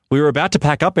 We were about to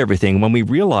pack up everything when we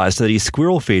realised that his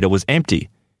squirrel feeder was empty.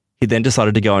 He then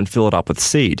decided to go and fill it up with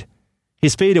seed.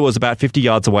 His feeder was about 50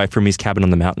 yards away from his cabin on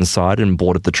the mountainside and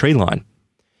bordered the tree line.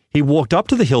 He walked up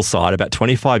to the hillside about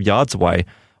 25 yards away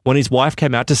when his wife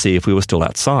came out to see if we were still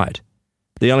outside.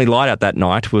 The only light out that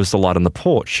night was the light on the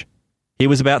porch. He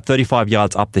was about 35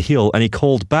 yards up the hill and he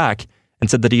called back and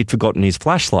said that he had forgotten his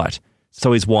flashlight,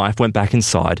 so his wife went back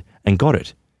inside and got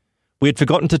it. We had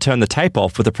forgotten to turn the tape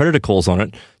off with the predator calls on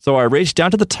it, so I reached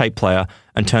down to the tape player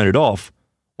and turned it off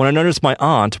when I noticed my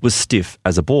aunt was stiff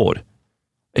as a board.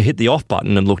 I hit the off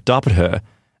button and looked up at her,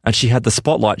 and she had the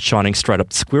spotlight shining straight up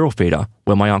the squirrel feeder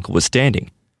where my uncle was standing.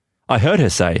 I heard her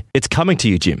say, "It's coming to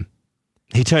you, Jim."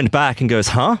 He turned back and goes,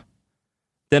 "Huh?"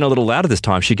 Then a little louder this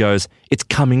time, she goes, "It's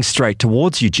coming straight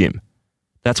towards you, Jim."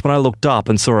 That's when I looked up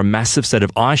and saw a massive set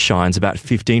of eye shines about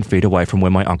 15 feet away from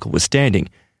where my uncle was standing,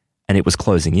 and it was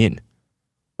closing in.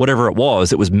 Whatever it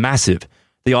was massive.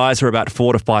 The eyes were about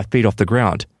 4 to 5 feet off the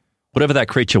ground. Whatever that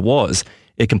creature was,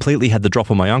 it completely had the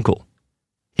drop on my uncle.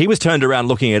 He was turned around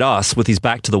looking at us with his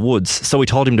back to the woods, so we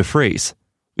told him to freeze.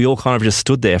 We all kind of just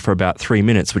stood there for about 3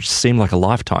 minutes, which seemed like a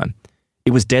lifetime.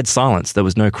 It was dead silence. There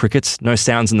was no crickets, no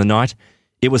sounds in the night.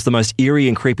 It was the most eerie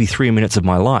and creepy 3 minutes of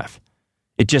my life.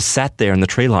 It just sat there in the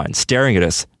tree line, staring at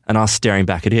us, and us staring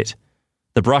back at it.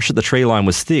 The brush at the tree line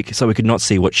was thick, so we could not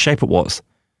see what shape it was.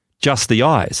 Just the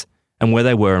eyes, and where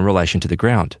they were in relation to the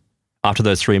ground. After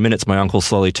those 3 minutes, my uncle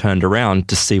slowly turned around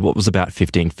to see what was about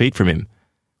 15 feet from him.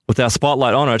 With our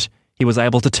spotlight on it, he was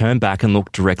able to turn back and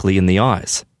look directly in the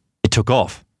eyes. It took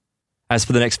off. As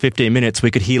for the next 15 minutes, we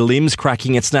could hear limbs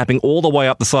cracking and snapping all the way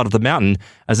up the side of the mountain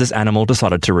as this animal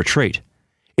decided to retreat.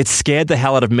 It scared the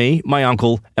hell out of me, my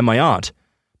uncle, and my aunt.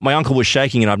 My uncle was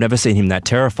shaking and I've never seen him that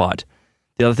terrified.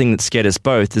 The other thing that scared us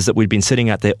both is that we'd been sitting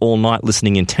out there all night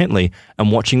listening intently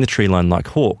and watching the tree line like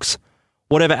hawks.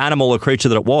 Whatever animal or creature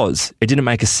that it was, it didn't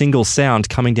make a single sound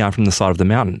coming down from the side of the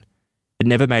mountain. It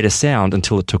never made a sound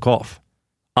until it took off.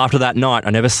 After that night,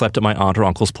 I never slept at my aunt or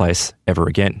uncle's place ever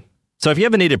again. So if you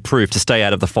ever needed proof to stay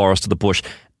out of the forest or the bush,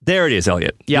 there it is,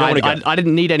 Elliot. Yeah, I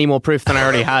didn't need any more proof than I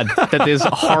already had, that there's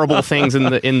horrible things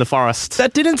in the forest.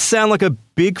 That didn't sound like a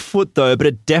Bigfoot, though, but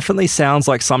it definitely sounds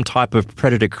like some type of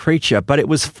predator creature, but it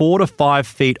was 4 to 5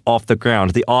 feet off the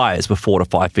ground. The eyes were 4 to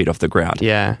 5 feet off the ground.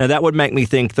 Yeah. Now, that would make me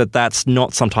think that that's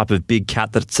not some type of big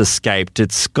cat that's escaped.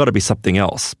 It's got to be something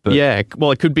else. But, yeah,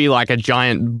 well, it could be like a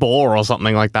giant boar or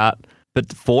something like that.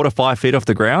 But 4 to 5 feet off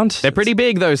the ground? They're pretty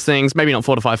big, those things. Maybe not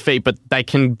 4 to 5 feet, but they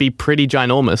can be pretty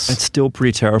ginormous. It's still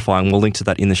pretty terrifying. We'll link to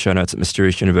that in the show notes at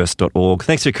mysteriousuniverse.org.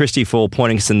 Thanks to Christy for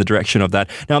pointing us in the direction of that.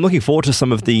 Now, I'm looking forward to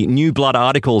some of the new blood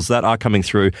articles that are coming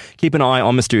through. Keep an eye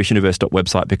on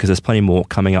mysteriousuniverse.website because there's plenty more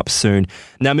coming up soon.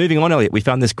 Now, moving on, Elliot, we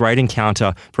found this great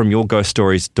encounter from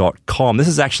yourghoststories.com. This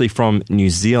is actually from New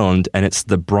Zealand, and it's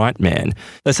the Bright Man.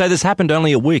 They say this happened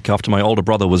only a week after my older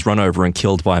brother was run over and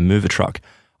killed by a mover truck.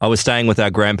 I was staying with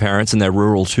our grandparents in their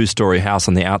rural 2-story house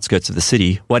on the outskirts of the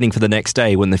city, waiting for the next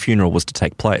day when the funeral was to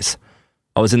take place.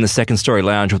 I was in the 2nd-story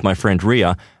lounge with my friend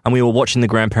Ria, and we were watching the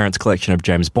grandparents' collection of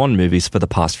James Bond movies for the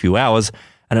past few hours,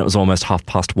 and it was almost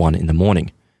 1:30 in the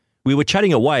morning. We were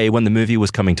chatting away when the movie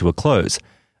was coming to a close,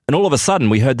 and all of a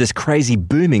sudden we heard this crazy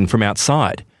booming from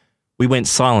outside. We went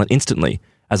silent instantly,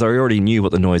 as I already knew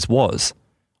what the noise was.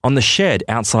 On the shed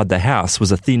outside the house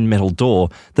was a thin metal door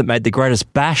that made the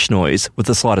greatest bash noise with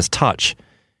the slightest touch.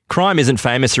 Crime isn't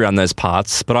famous around those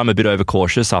parts, but I'm a bit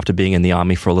overcautious after being in the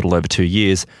army for a little over 2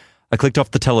 years. I clicked off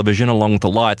the television along with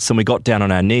the lights and we got down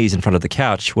on our knees in front of the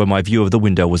couch where my view of the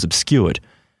window was obscured.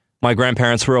 My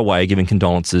grandparents were away giving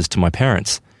condolences to my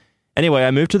parents. Anyway,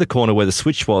 I moved to the corner where the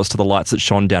switch was to the lights that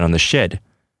shone down on the shed.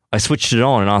 I switched it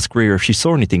on and asked Ria if she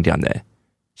saw anything down there.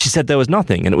 She said there was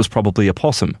nothing and it was probably a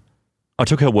possum. I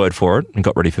took her word for it and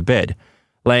got ready for bed,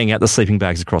 laying out the sleeping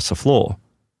bags across the floor.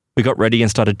 We got ready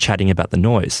and started chatting about the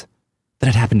noise. Then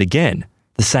it happened again,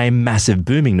 the same massive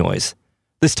booming noise.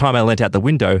 This time I leant out the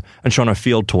window and shone a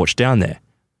field torch down there.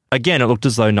 Again, it looked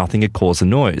as though nothing had caused the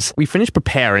noise. We finished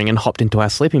preparing and hopped into our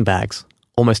sleeping bags.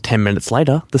 Almost 10 minutes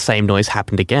later, the same noise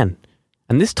happened again.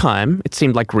 And this time, it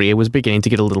seemed like Ria was beginning to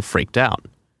get a little freaked out.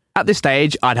 At this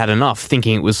stage, I'd had enough,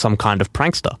 thinking it was some kind of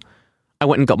prankster. I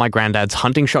went and got my granddad's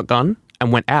hunting shotgun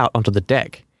and went out onto the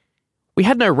deck. We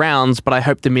had no rounds, but I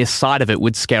hoped the mere sight of it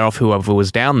would scare off whoever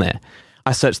was down there.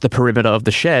 I searched the perimeter of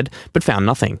the shed, but found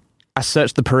nothing. I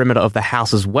searched the perimeter of the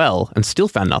house as well, and still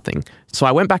found nothing, so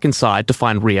I went back inside to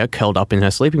find Ria curled up in her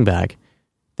sleeping bag.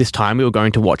 This time we were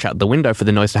going to watch out the window for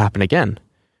the noise to happen again.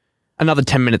 Another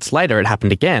 10 minutes later it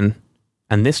happened again,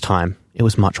 and this time it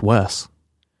was much worse.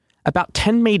 About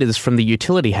 10 meters from the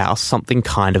utility house, something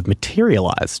kind of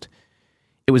materialized.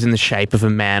 It was in the shape of a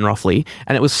man roughly,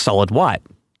 and it was solid white.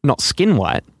 Not skin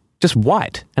white, just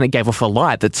white, and it gave off a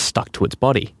light that stuck to its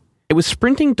body. It was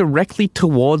sprinting directly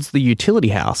towards the utility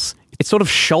house. It sort of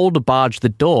shoulder barged the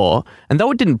door, and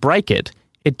though it didn't break it,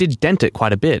 it did dent it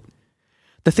quite a bit.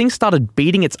 The thing started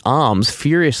beating its arms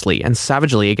furiously and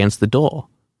savagely against the door.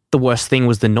 The worst thing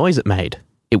was the noise it made.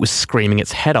 It was screaming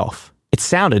its head off. It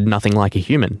sounded nothing like a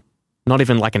human. Not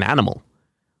even like an animal.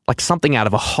 Like something out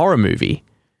of a horror movie.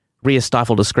 Rhea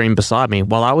stifled a scream beside me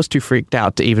while I was too freaked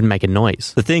out to even make a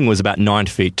noise. The thing was about 9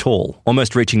 feet tall,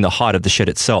 almost reaching the height of the shed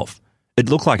itself. It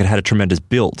looked like it had a tremendous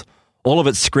build. All of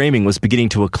its screaming was beginning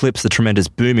to eclipse the tremendous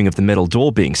booming of the metal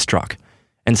door being struck.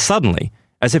 And suddenly,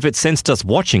 as if it sensed us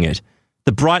watching it,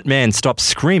 the bright man stopped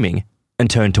screaming and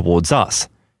turned towards us.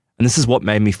 And this is what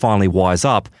made me finally wise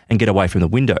up and get away from the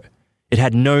window. It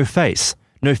had no face,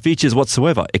 no features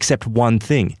whatsoever, except one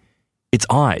thing. Its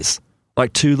eyes,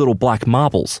 like 2 little black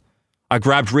marbles. I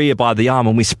grabbed Rhea by the arm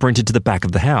and we sprinted to the back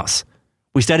of the house.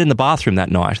 We stayed in the bathroom that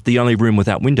night, the only room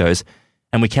without windows,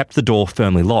 and we kept the door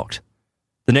firmly locked.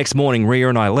 The next morning, Rhea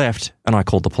and I left, and I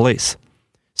called the police.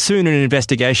 Soon an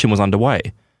investigation was underway.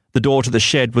 The door to the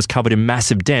shed was covered in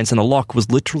massive dents and the lock was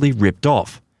literally ripped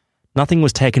off. Nothing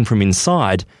was taken from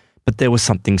inside, but there was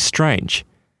something strange.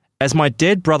 As my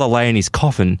dead brother lay in his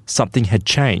coffin, something had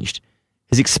changed.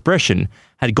 His expression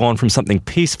had gone from something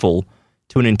peaceful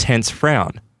to an intense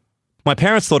frown. My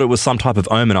parents thought it was some type of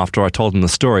omen after I told them the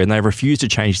story, and they refused to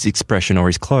change his expression or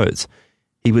his clothes.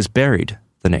 He was buried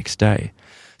the next day.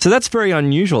 So that's very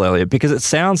unusual, Elliot, because it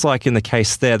sounds like in the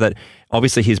case there that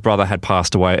obviously his brother had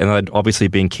passed away and they'd obviously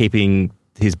been keeping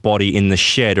his body in the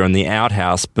shed or in the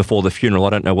outhouse before the funeral. I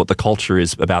don't know what the culture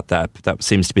is about that, but that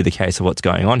seems to be the case of what's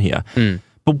going on here.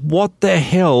 But what the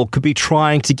hell could be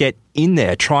trying to get in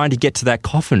there, trying to get to that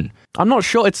coffin? I'm not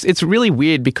sure. It's really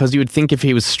weird because you would think if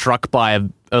he was struck by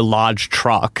a large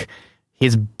truck,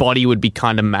 his body would be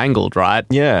kind of mangled, right?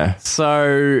 Yeah.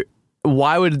 So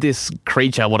why would this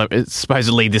creature,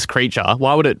 supposedly this creature,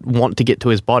 why would it want to get to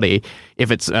his body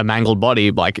if it's a mangled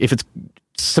body? Like, if it's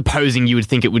supposing you would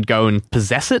think it would go and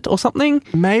possess it or something?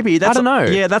 Maybe. I don't know.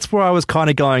 Yeah, that's where I was kind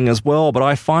of going as well, but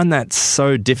I find that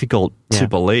so difficult to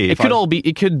believe.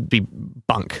 It could be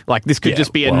bunk. Like, this could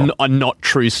just be a not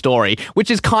true story,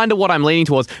 which is kind of what I'm leaning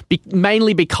towards,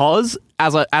 mainly because,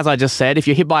 as I just said, if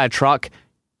you're hit by a truck,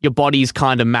 your body's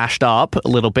kind of mashed up a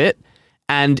little bit,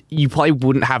 and you probably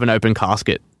wouldn't have an open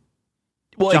casket.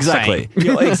 Well, exactly.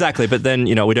 Exactly. But then,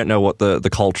 we don't know what the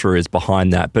culture is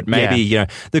behind that. But maybe,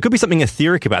 there could be something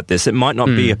etheric about this. It might not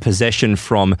be a possession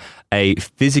from a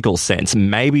physical sense.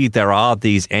 Maybe there are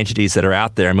these entities that are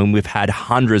out there. I mean, we've had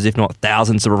hundreds, if not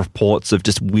thousands of reports of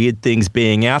just weird things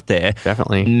being out there.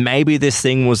 Definitely. Maybe this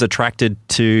thing was attracted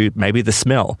to maybe the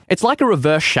smell. It's like a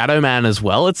reverse Shadow Man as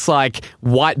well. It's like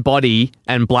white body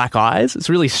and black eyes. It's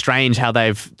really strange how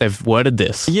they've worded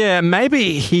this. Yeah,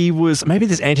 maybe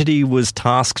this entity was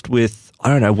tasked with, I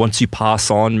don't know, once you pass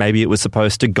on, maybe it was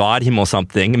supposed to guide him or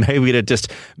something. Maybe it had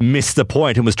just missed the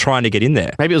point and was trying to get in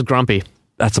there. Maybe it was grumpy.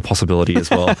 That's a possibility as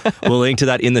well. We'll link to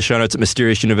that in the show notes at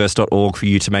mysteriousuniverse.org for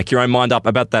you to make your own mind up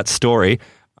about that story.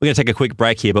 We're going to take a quick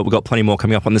break here, but we've got plenty more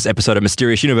coming up on this episode of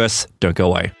Mysterious Universe. Don't go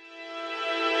away.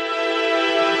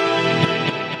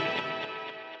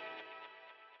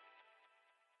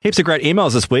 Heaps of great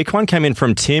emails this week. One came in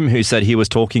from Tim, who said he was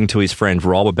talking to his friend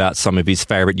Rob about some of his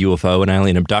favourite UFO and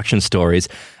alien abduction stories.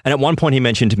 And at one point he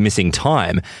mentioned missing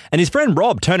time. And his friend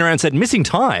Rob turned around and said, "Missing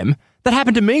time? That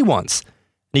happened to me once."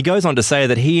 And he goes on to say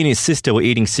that he and his sister were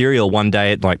eating cereal one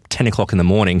day at like 10 o'clock in the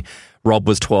morning. Rob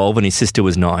was 12 and his sister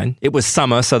was 9. It was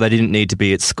summer, so they didn't need to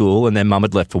be at school, and their mum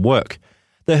had left for work.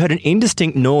 They heard an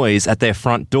indistinct noise at their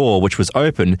front door, which was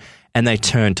open, and they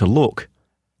turned to look.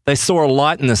 They saw a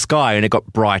light in the sky and it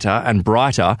got brighter and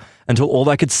brighter until all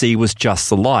they could see was just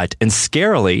the light and,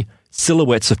 scarily,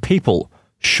 silhouettes of people,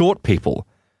 short people.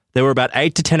 There were about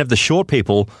 8 to 10 of the short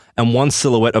people and one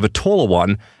silhouette of a taller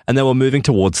one, and they were moving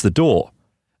towards the door.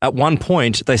 At one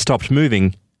point, they stopped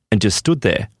moving and just stood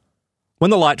there.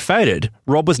 When the light faded,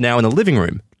 Rob was now in the living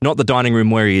room, not the dining room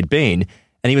where he had been,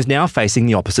 and he was now facing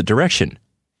the opposite direction.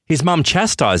 His mum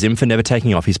chastised him for never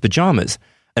taking off his pyjamas,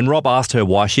 and Rob asked her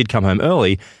why she'd come home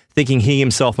early, thinking he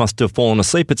himself must have fallen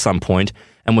asleep at some point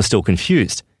and was still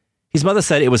confused. His mother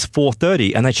said it was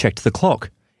 4:30 and they checked the clock.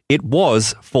 It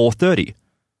was 4:30.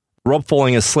 Rob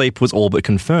falling asleep was all but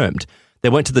confirmed. They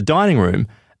went to the dining room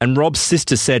and Rob's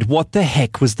sister said, "What the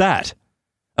heck was that?"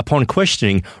 Upon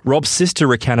questioning, Rob's sister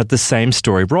recounted the same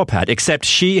story Rob had, except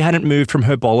she hadn't moved from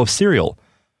her bowl of cereal.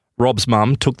 Rob's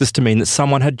mum took this to mean that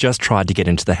someone had just tried to get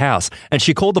into the house, and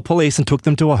she called the police and took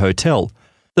them to a hotel.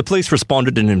 The police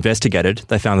responded and investigated.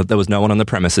 They found that there was no one on the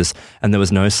premises, and there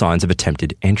was no signs of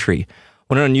attempted entry.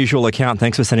 What an unusual account.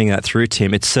 Thanks for sending that through,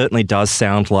 Tim. It certainly does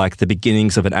sound like the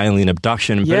beginnings of an alien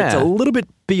abduction, but it's a little bit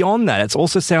beyond that. It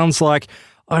also sounds like,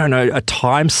 I don't know, a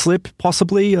time slip,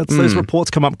 possibly. Those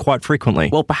reports come up quite frequently.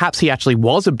 Well, perhaps he actually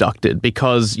was abducted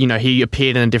because, he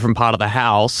appeared in a different part of the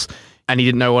house and he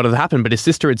didn't know what had happened, but his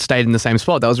sister had stayed in the same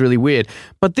spot. That was really weird.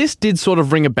 But this did sort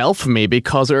of ring a bell for me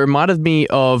because it reminded me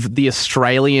of the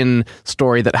Australian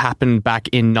story that happened back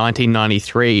in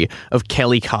 1993 of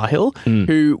Kelly Cahill,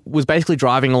 who was basically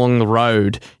driving along the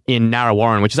road in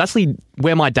Narrawarren, which is actually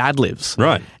where my dad lives.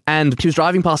 Right. And she was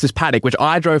driving past this paddock, which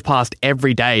I drove past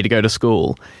every day to go to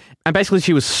school. And basically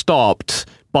she was stopped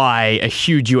by a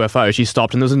huge UFO. She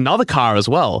stopped and there was another car as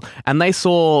well. And they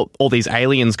saw all these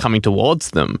aliens coming towards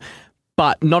them.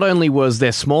 But not only was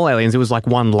there small aliens, it was like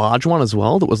one large one as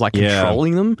well that was like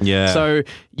controlling them. Yeah. So,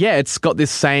 it's got this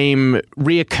same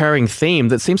reoccurring theme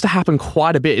that seems to happen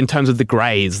quite a bit in terms of the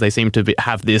Greys. They seem to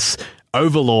have this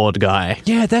overlord guy.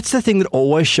 Yeah, that's the thing that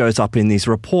always shows up in these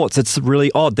reports. It's really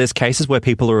odd. There's cases where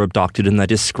people are abducted and they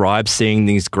describe seeing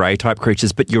these grey type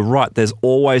creatures, but you're right, there's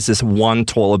always this one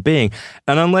taller being.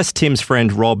 And unless Tim's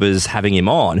friend Rob is having him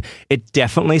on, it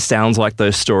definitely sounds like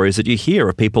those stories that you hear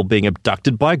of people being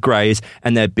abducted by greys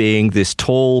and there being this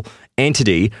tall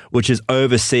entity which is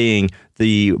overseeing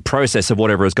the process of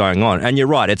whatever is going on. And you're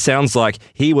right, it sounds like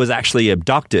he was actually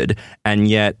abducted and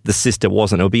yet the sister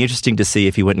wasn't. It'll be interesting to see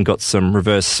if he went and got some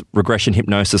reverse regression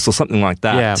hypnosis or something like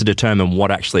that to determine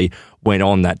what actually went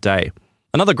on that day.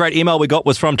 Another great email we got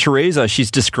was from Teresa.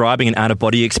 She's describing an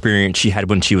out-of-body experience she had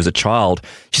when she was a child.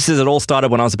 She says, it all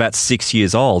started when I was about 6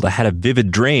 years old. I had a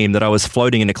vivid dream that I was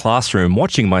floating in a classroom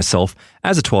watching myself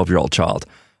as a 12-year-old child.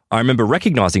 I remember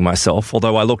recognizing myself,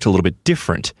 although I looked a little bit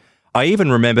different. I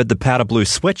even remembered the powder blue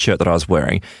sweatshirt that I was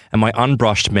wearing and my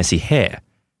unbrushed, messy hair.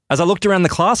 As I looked around the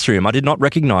classroom, I did not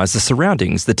recognize the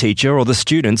surroundings, the teacher or the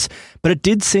students, but it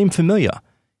did seem familiar.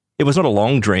 It was not a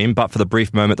long dream, but for the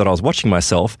brief moment that I was watching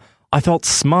myself, I felt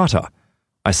smarter.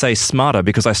 I say smarter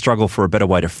because I struggle for a better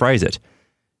way to phrase it.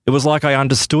 It was like I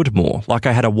understood more, like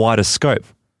I had a wider scope.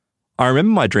 I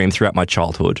remember my dream throughout my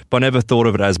childhood, but I never thought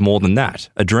of it as more than that,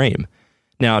 a dream.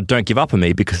 Now, don't give up on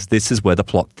me because this is where the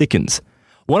plot thickens.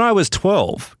 When I was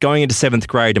 12, going into 7th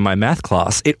grade in my math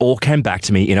class, it all came back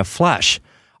to me in a flash.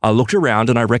 I looked around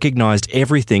and I recognized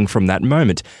everything from that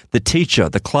moment. The teacher,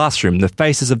 the classroom, the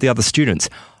faces of the other students.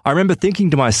 I remember thinking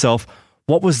to myself,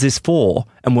 what was this for,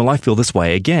 and will I feel this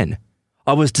way again?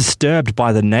 I was disturbed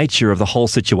by the nature of the whole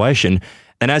situation,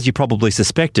 and as you probably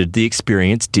suspected, the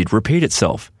experience did repeat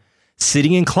itself.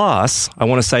 Sitting in class, I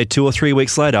want to say 2 or 3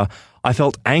 weeks later, I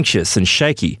felt anxious and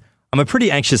shaky. I'm a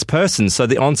pretty anxious person, so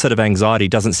the onset of anxiety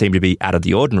doesn't seem to be out of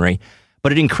the ordinary,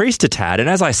 but it increased a tad, and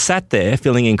as I sat there,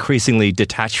 feeling increasingly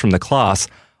detached from the class,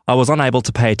 I was unable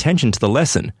to pay attention to the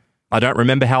lesson. I don't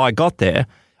remember how I got there.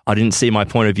 I didn't see my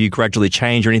point of view gradually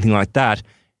change or anything like that,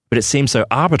 but it seemed so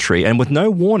arbitrary, and with no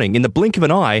warning, in the blink of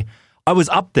an eye, I was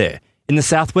up there, in the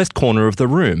southwest corner of the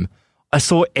room. I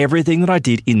saw everything that I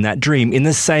did in that dream in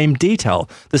the same detail.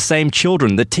 The same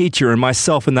children, the teacher and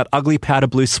myself in that ugly powder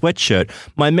blue sweatshirt,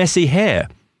 my messy hair.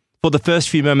 For the first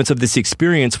few moments of this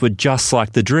experience were just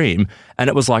like the dream, and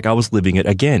it was like I was living it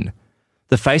again.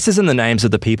 The faces and the names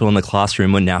of the people in the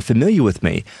classroom were now familiar with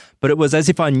me, but it was as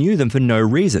if I knew them for no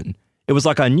reason. It was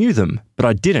like I knew them, but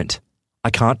I didn't.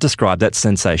 I can't describe that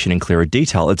sensation in clearer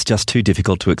detail. It's just too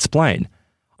difficult to explain.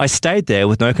 I stayed there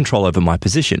with no control over my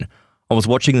position. I was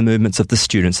watching the movements of the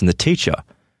students and the teacher.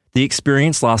 The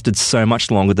experience lasted so much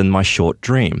longer than my short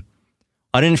dream.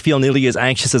 I didn't feel nearly as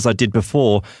anxious as I did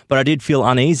before, but I did feel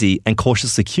uneasy and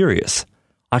cautiously curious.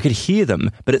 I could hear them,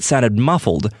 but it sounded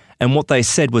muffled, and what they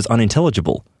said was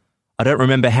unintelligible. I don't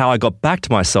remember how I got back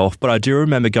to myself, but I do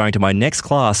remember going to my next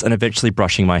class and eventually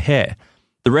brushing my hair.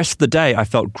 The rest of the day I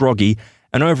felt groggy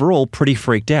and overall pretty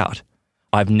freaked out.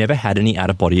 I've never had any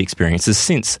out-of-body experiences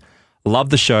since. Love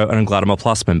the show and I'm glad I'm a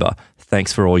Plus member.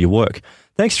 Thanks for all your work.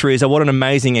 Thanks, Teresa. What an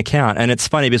amazing account. And it's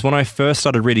funny because when I first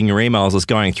started reading your emails, I was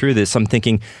going through this, I'm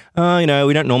thinking, we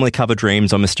don't normally cover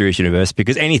dreams on Mysterious Universe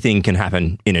because anything can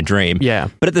happen in a dream. Yeah.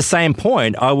 But at the same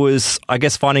point, I was,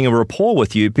 finding a rapport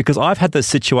with you because I've had those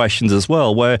situations as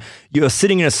well where you're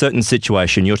sitting in a certain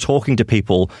situation, you're talking to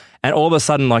people, and all of a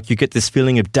sudden, you get this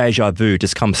feeling of deja vu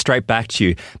just comes straight back to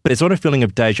you. But it's not a feeling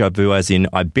of deja vu as in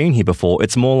I've been here before.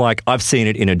 It's more like I've seen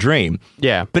it in a dream.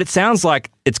 Yeah. But it sounds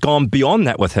like it's gone beyond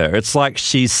that with her. It's like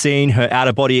she's seen her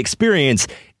out-of-body experience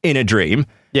in a dream.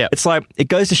 Yeah. It's like, it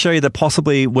goes to show you that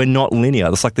possibly we're not linear.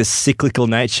 It's like this cyclical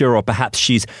nature, or perhaps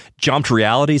she's jumped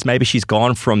realities. Maybe she's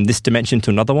gone from this dimension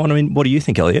to another one. I mean, what do you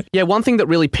think, Elliot? Yeah, one thing that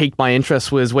really piqued my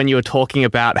interest was when you were talking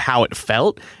about how it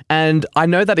felt. And I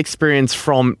know that experience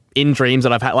from in dreams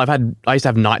that I've had. I used to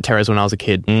have night terrors when I was a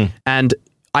kid. And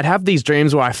I'd have these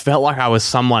dreams where I felt like I was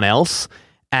someone else.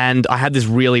 And I had this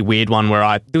really weird one where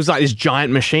there was like this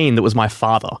giant machine that was my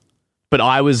father, but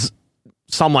I was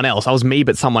someone else. I was me,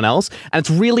 but someone else. And it's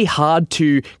really hard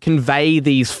to convey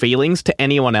these feelings to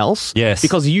anyone else. Yes.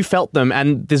 Because you felt them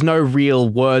and there's no real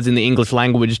words in the English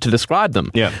language to describe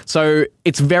them. Yeah. So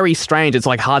it's very strange. It's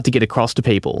like hard to get across to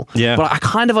people. Yeah. But I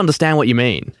kind of understand what you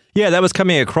mean. Yeah, that was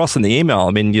coming across in the email.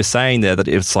 I mean, you're saying there that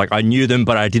it's like, I knew them,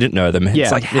 but I didn't know them. It's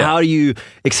like, how do you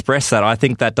express that? I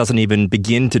think that doesn't even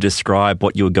begin to describe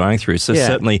what you were going through. So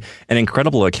certainly an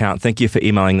incredible account. Thank you for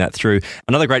emailing that through.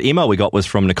 Another great email we got was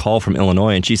from Nicole from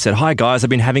Illinois, and she said, "Hi guys, I've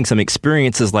been having some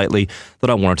experiences lately that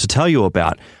I wanted to tell you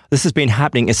about. This has been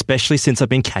happening especially since I've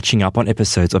been catching up on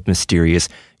episodes of Mysterious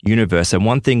Universe. And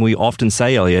one thing we often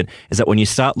say, Elliot, is that when you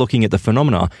start looking at the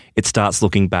phenomena, it starts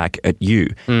looking back at you."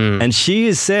 And she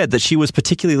has said that she was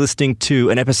particularly listening to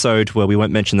an episode where we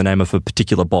won't mention the name of a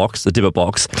particular box, the Divot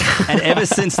box. And ever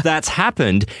since that's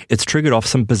happened, it's triggered off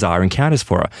some bizarre encounters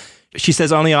for her. She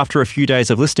says, only after a few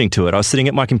days of listening to it, I was sitting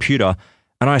at my computer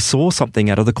and I saw something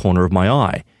out of the corner of my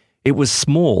eye. It was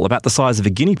small, about the size of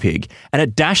a guinea pig, and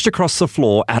it dashed across the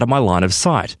floor out of my line of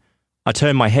sight. I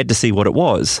turned my head to see what it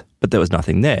was, but there was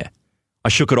nothing there. I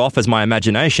shook it off as my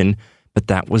imagination, but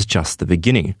that was just the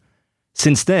beginning.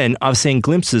 Since then, I've seen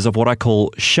glimpses of what I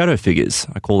call shadow figures.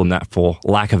 I call them that for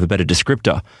lack of a better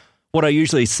descriptor. What I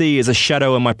usually see is a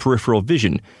shadow in my peripheral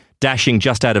vision, dashing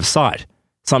just out of sight.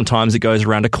 Sometimes it goes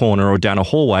around a corner or down a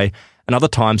hallway, and other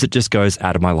times it just goes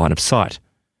out of my line of sight.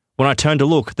 When I turn to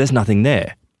look, there's nothing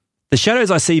there. The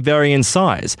shadows I see vary in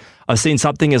size. I've seen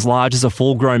something as large as a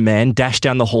full-grown man dash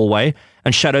down the hallway,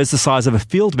 and shadows the size of a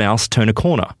field mouse turn a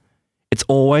corner. It's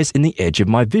always in the edge of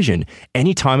my vision,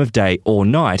 any time of day or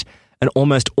night, and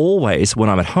almost always when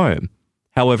I'm at home.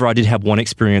 However, I did have one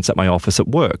experience at my office at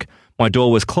work. My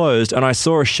door was closed, and I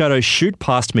saw a shadow shoot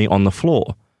past me on the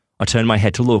floor. I turned my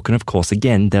head to look, and of course,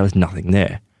 again, there was nothing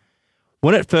there.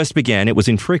 When it first began, it was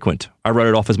infrequent. I wrote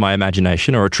it off as my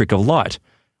imagination or a trick of light.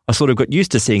 I sort of got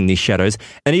used to seeing these shadows,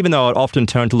 and even though I'd often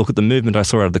turn to look at the movement I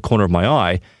saw out of the corner of my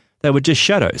eye, they were just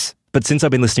shadows. But since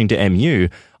I've been listening to MU,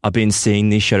 I've been seeing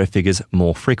these shadow figures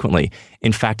more frequently.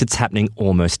 In fact, it's happening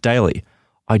almost daily.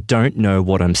 I don't know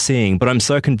what I'm seeing, but I'm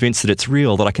so convinced that it's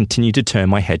real that I continue to turn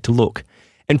my head to look.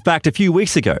 In fact, a few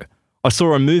weeks ago, I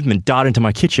saw a movement dart into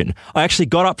my kitchen. I actually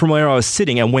got up from where I was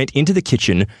sitting and went into the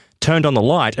kitchen, turned on the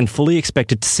light, and fully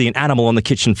expected to see an animal on the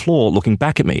kitchen floor looking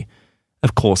back at me.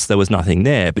 Of course, there was nothing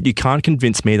there, but you can't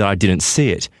convince me that I didn't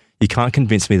see it. You can't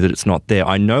convince me that it's not there.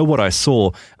 I know what I saw,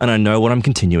 and I know what I'm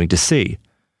continuing to see.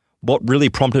 What really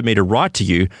prompted me to write to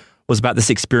you was about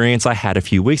this experience I had a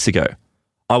few weeks ago.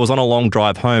 I was on a long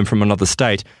drive home from another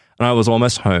state, and I was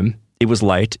almost home. It was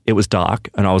late, it was dark,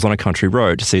 and I was on a country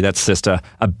road. See, that's just a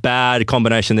bad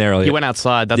combination there, Elliot. You went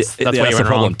outside. That's where you went the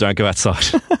problem. wrong. Don't go outside.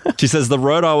 She says, the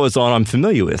road I was on I'm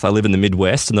familiar with. I live in the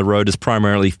Midwest, and the road is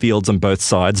primarily fields on both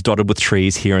sides, dotted with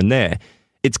trees here and there.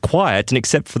 It's quiet, and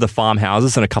except for the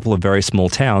farmhouses and a couple of very small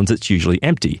towns, it's usually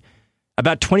empty.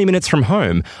 About 20 minutes from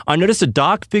home, I noticed a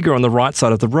dark figure on the right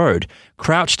side of the road,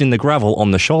 crouched in the gravel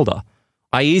on the shoulder.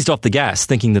 I eased off the gas,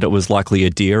 thinking that it was likely a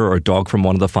deer or a dog from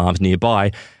one of the farms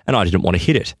nearby, and I didn't want to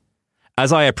hit it.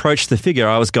 As I approached the figure,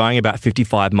 I was going about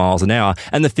 55 miles an hour,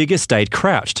 and the figure stayed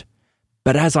crouched.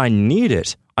 But as I neared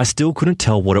it, I still couldn't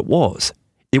tell what it was.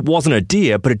 It wasn't a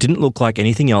deer, but it didn't look like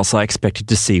anything else I expected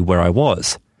to see where I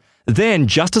was. Then,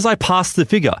 just as I passed the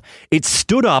figure, it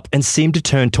stood up and seemed to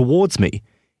turn towards me.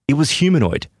 It was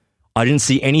humanoid. I didn't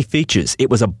see any features. It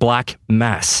was a black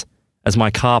mass. As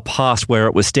my car passed where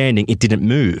it was standing, it didn't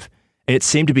move. And it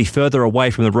seemed to be further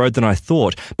away from the road than I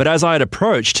thought. But as I had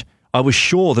approached, I was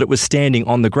sure that it was standing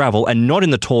on the gravel and not in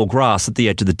the tall grass at the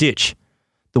edge of the ditch.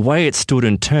 The way it stood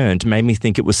and turned made me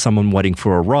think it was someone waiting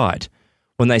for a ride.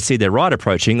 When they see their ride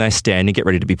approaching, they stand and get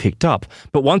ready to be picked up.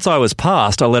 But once I was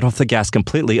past, I let off the gas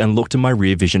completely and looked in my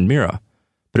rear vision mirror.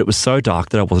 But it was so dark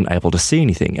that I wasn't able to see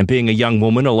anything. And being a young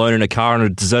woman alone in a car on a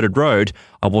deserted road,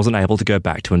 I wasn't able to go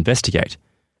back to investigate.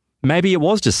 Maybe it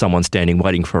was just someone standing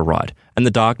waiting for a ride, and the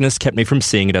darkness kept me from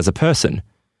seeing it as a person.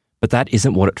 But that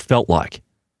isn't what it felt like.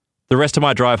 The rest of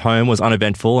my drive home was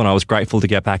uneventful, and I was grateful to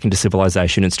get back into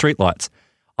civilization and streetlights.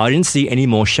 I didn't see any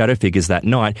more shadow figures that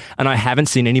night, and I haven't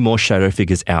seen any more shadow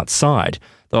figures outside,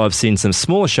 though I've seen some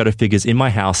smaller shadow figures in my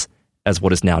house as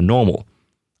what is now normal.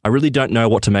 I really don't know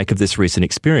what to make of this recent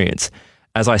experience.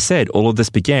 As I said, all of this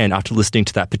began after listening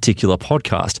to that particular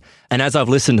podcast. And as I've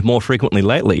listened more frequently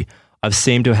lately, I've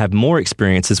seemed to have more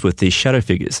experiences with these shadow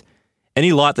figures.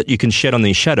 Any light that you can shed on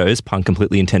these shadows, pun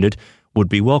completely intended, would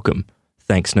be welcome.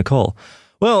 Thanks, Nicole.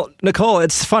 Well, Nicole,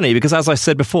 it's funny because as I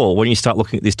said before, when you start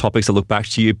looking at these topics, they look back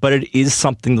to you, but it is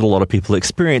something that a lot of people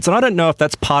experience. And I don't know if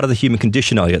that's part of the human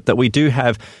condition, Elliot, that we do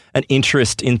have an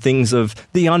interest in things of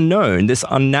the unknown, this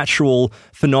unnatural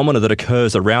phenomena that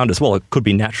occurs around us. Well, it could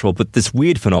be natural, but this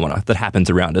weird phenomena that happens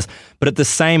around us. But at the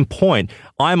same point,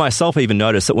 I myself even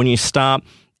notice that when you start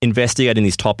investigating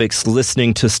these topics,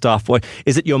 listening to stuff,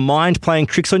 is it your mind playing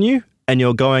tricks on you and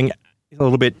you're going a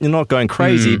little bit, you're not going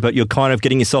crazy, but you're kind of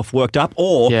getting yourself worked up?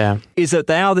 Or is it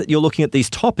now that you're looking at these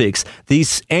topics,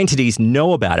 these entities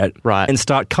know about it and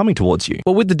start coming towards you?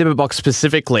 Well, with the Dybbuk box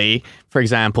specifically, for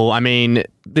example, I mean,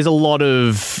 there's a lot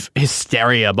of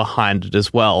hysteria behind it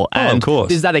as well. And of course.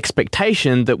 There's that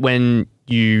expectation that when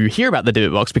you hear about the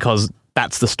Dybbuk box, because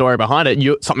that's the story behind it,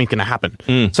 something's going to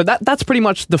happen. So that's pretty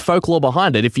much the folklore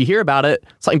behind it. If you hear about it,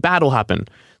 something bad will happen.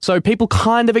 So people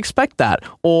kind of expect that,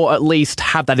 or at least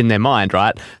have that in their mind,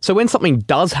 right? So when something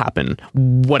does happen,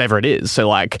 whatever it is, so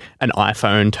like an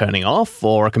iPhone turning off,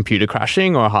 or a computer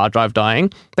crashing, or a hard drive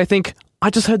dying, they think, I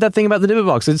just heard that thing about the Dybbuk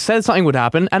box. It said something would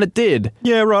happen, and it did.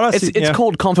 Yeah, right. It's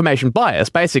called confirmation bias,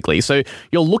 basically. So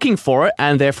you're looking for it,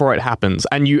 and therefore it happens,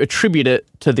 and you attribute it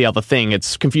to the other thing.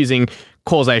 It's confusing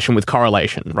causation with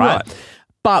correlation, right?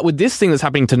 But with this thing that's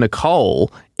happening to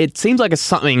Nicole, it seems like it's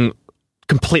something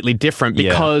completely different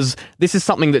because this is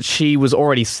something that she was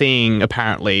already seeing,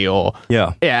 apparently, or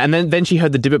and then she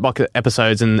heard the Dybbuk box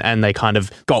episodes and they kind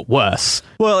of got worse.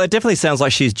 Well, it definitely sounds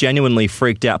like she's genuinely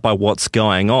freaked out by what's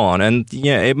going on, and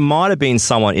it might have been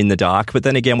someone in the dark, but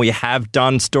then again, we have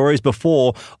done stories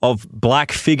before of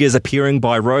black figures appearing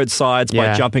by roadsides,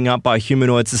 by jumping up, by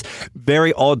humanoids. There's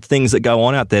very odd things that go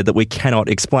on out there that we cannot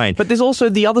explain. But there's also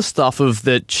the other stuff of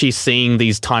that she's seeing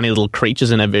these tiny little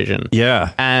creatures in her vision.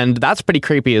 Yeah. And that's pretty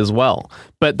creepy as well.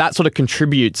 But that sort of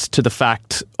contributes to the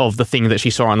fact of the thing that she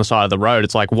saw on the side of the road.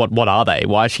 It's like, what are they?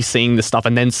 Why is she seeing this stuff?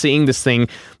 And then seeing this thing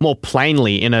more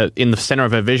plainly in the center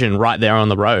of her vision right there on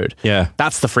the road. Yeah.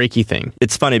 That's the freaky thing.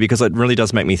 It's funny because it really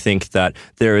does make me think that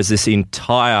there is this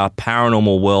entire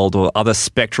paranormal world or other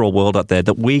spectral world out there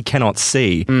that we cannot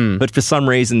see. But for some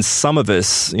reason, some of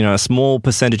us, a small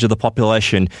percentage of the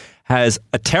population has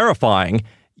a terrifying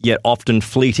yet often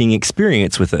fleeting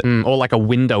experience with it. Or like a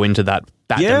window into that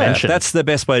dimension. That's the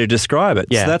best way to describe it.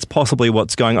 Yeah. So that's possibly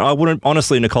what's going on.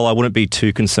 Honestly, Nicole, I wouldn't be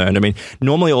too concerned. I mean,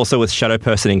 normally also with shadow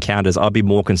person encounters, I'd be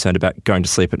more concerned about going to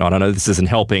sleep at night. I know this isn't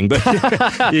helping, but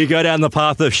you go down the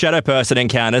path of shadow person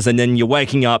encounters and then you're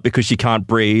waking up because you can't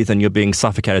breathe and you're being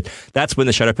suffocated. That's when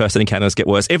the shadow person encounters get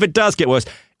worse. If it does get worse,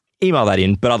 email that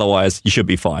in, but otherwise you should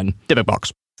be fine. Dybbuk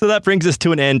box. So that brings us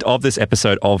to an end of this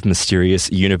episode of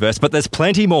Mysterious Universe, but there's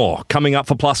plenty more coming up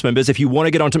for Plus members. If you want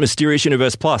to get onto Mysterious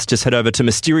Universe Plus, just head over to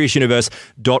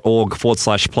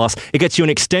mysteriousuniverse.org/plus. It gets you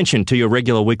an extension to your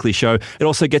regular weekly show. It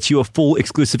also gets you a full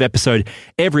exclusive episode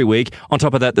every week. On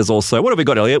top of that, there's also, what have we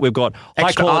got, Elliot? We've got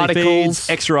extra high-quality articles.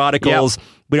 feeds, extra articles. Yep.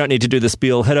 We don't need to do the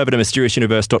spiel. Head over to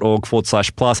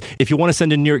mysteriousuniverse.org/plus. If you want to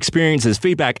send in your experiences,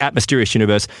 feedback at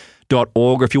mysteriousuniverse.org,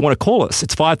 or if you want to call us,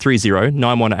 it's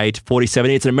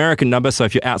 530-918-4070. It's an American number, so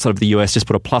if you're outside of the US, just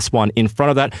put a +1 in front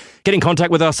of that. Get in contact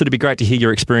with us. It'd be great to hear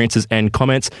your experiences and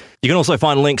comments. You can also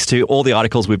find links to all the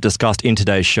articles we've discussed in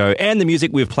today's show and the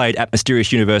music we've played at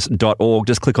mysteriousuniverse.org.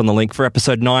 Just click on the link for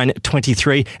episode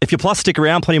 923. If you're Plus, stick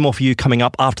around. Plenty more for you coming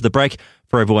up after the break.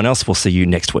 For everyone else, we'll see you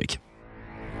next week.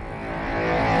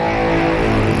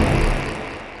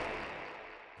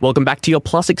 Welcome back to your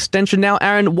Plus extension now,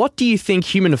 Aaron. What do you think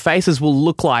human faces will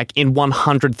look like in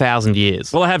 100,000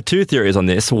 years? Well, I have two theories on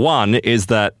this. One is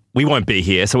that we won't be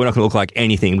here, so we're not going to look like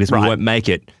anything because we won't make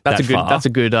it that far. That's a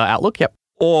good outlook, yep.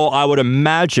 Or I would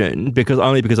imagine, because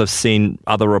I've seen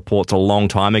other reports a long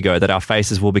time ago, that our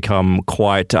faces will become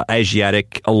quite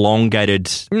Asiatic, elongated.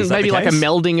 Maybe like a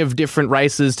melding of different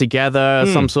races together,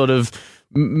 some sort of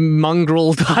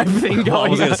mongrel type thing going on. I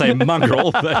was going to say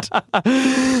mongrel, but...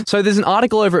 So there's an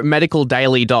article over at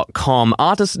medicaldaily.com.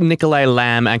 Artist Nikolay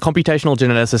Lamb and computational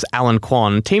geneticist Alan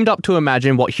Kwon teamed up to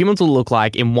imagine what humans will look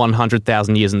like in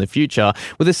 100,000 years in the future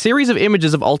with a series of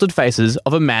images of altered faces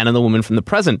of a man and a woman from the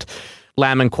present.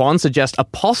 Lamb and Kwon suggest a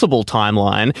possible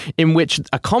timeline in which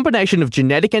a combination of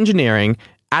genetic engineering,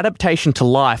 adaptation to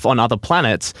life on other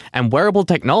planets, and wearable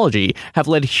technology have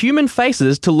led human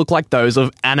faces to look like those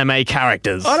of anime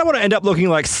characters. I don't want to end up looking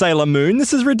like Sailor Moon.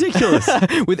 This is ridiculous.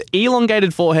 With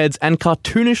elongated foreheads and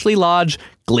cartoonishly large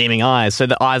gleaming eyes. So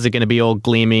the eyes are going to be all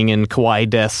gleaming and kawaii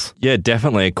des. Yeah,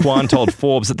 definitely. Kwan told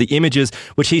Forbes that the images,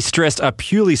 which he stressed are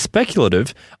purely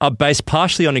speculative, are based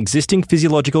partially on existing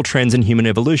physiological trends in human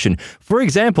evolution. For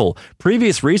example,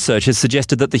 previous research has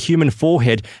suggested that the human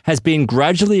forehead has been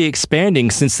gradually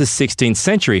expanding since the 16th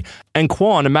century, and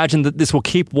Kwan imagined that this will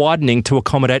keep widening to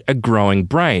accommodate a growing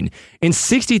brain. In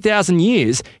 60,000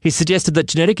 years, he suggested that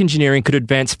genetic engineering could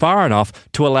advance far enough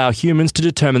to allow humans to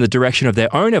determine the direction of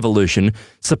their own evolution,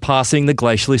 surpassing the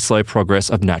glacially slow progress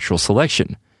of natural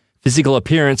selection. Physical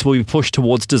appearance will be pushed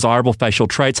towards desirable facial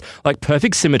traits like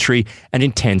perfect symmetry and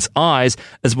intense eyes,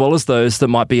 as well as those that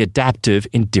might be adaptive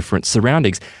in different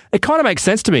surroundings. It kind of makes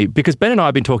sense to me because Ben and I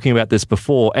have been talking about this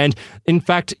before, and in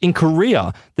fact, in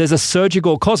Korea, there's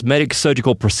a cosmetic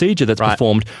surgical procedure that's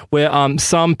performed where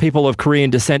some people of Korean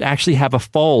descent actually have a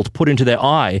fold put into their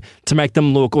eye to make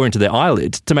them look, or into their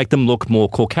eyelid, to make them look more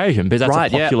Caucasian, because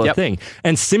that's a popular thing.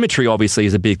 And symmetry obviously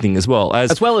is a big thing as well.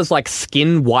 As well as like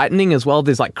skin whitening as well.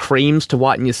 There's like creams to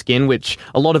whiten your skin, which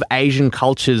a lot of Asian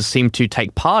cultures seem to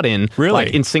take part in. Really?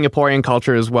 Like in Singaporean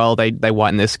culture as well, they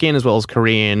whiten their skin, as well as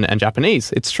Korean and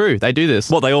Japanese. It's true. They do this.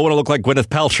 Well, they all want to look like Gwyneth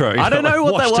Paltrow. I don't know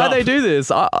why they do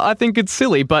this. I think it's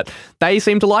silly, but they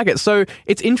seem to like it. So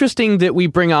it's interesting that we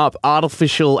bring up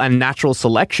artificial and natural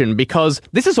selection, because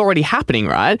this is already happening,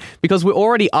 right? Because we're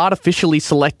already artificially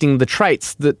selecting the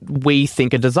traits that we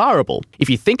think are desirable. If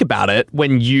you think about it,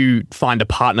 when you find a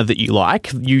partner that you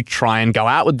like, you try and go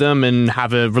out with them and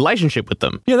have a relationship with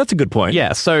them. Yeah, that's a good point.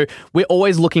 Yeah, so we're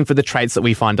always looking for the traits that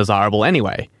we find desirable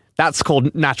anyway. That's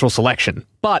called natural selection.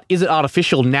 But is it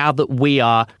artificial now that we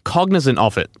are cognizant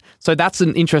of it? So that's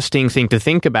an interesting thing to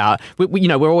think about.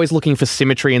 We're always looking for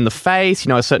symmetry in the face,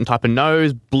 a certain type of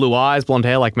nose, blue eyes, blonde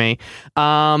hair like me, which is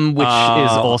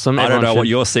awesome. I don't know what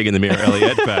you're seeing in the mirror,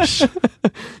 Elliot, but...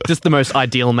 Just the most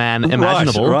ideal man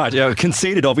imaginable. Right. Yeah,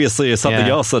 conceited obviously is something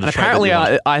else. And apparently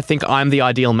I think I'm the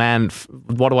ideal man.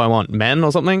 What do I want? Men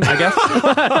or something, I guess?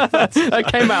 That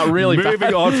came out really bad.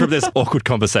 Moving on from this awkward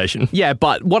conversation. Yeah,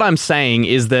 but what I'm saying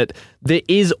is that there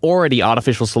is already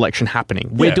artificial selection happening.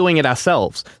 We're doing it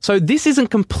ourselves. So this isn't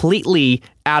completely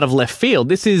out of left field.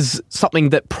 This is something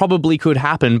that probably could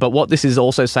happen, but what this is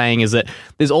also saying is that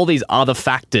there's all these other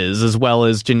factors, as well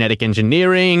as genetic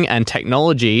engineering and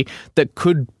technology, that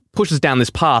could push us down this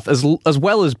path, as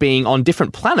well as being on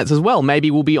different planets as well.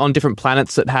 Maybe we'll be on different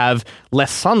planets that have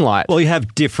less sunlight. Well, you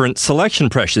have different selection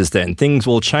pressures then. Things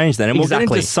will change then. And we'll get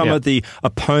into some of the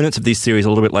opponents of this series a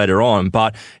little bit later on.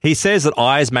 But he says that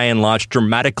eyes may enlarge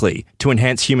dramatically to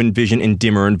enhance human vision in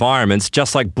dimmer environments,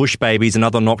 just like bush babies and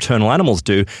other nocturnal animals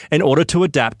do, in order to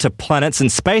adapt to planets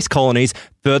and space colonies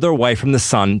further away from the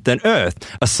sun than Earth.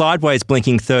 A sideways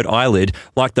blinking third eyelid,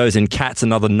 like those in cats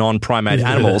and other non-primate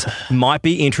animals, might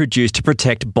be introduced to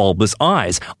protect bulbous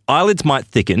eyes. Eyelids might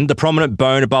thicken, the prominent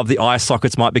bone above the eye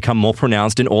sockets might become more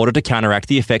pronounced in order to counteract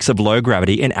the effects of low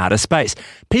gravity in outer space.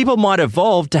 People might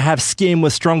evolve to have skin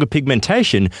with stronger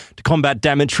pigmentation to combat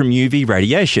damage from UV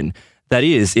radiation. That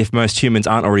is, if most humans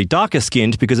aren't already darker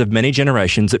skinned because of many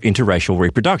generations of interracial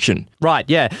reproduction. Right,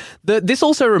 yeah. This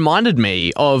also reminded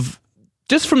me of,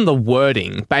 just from the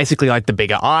wording, basically like the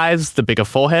bigger eyes, the bigger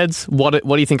foreheads. What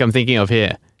do you think I'm thinking of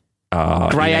here?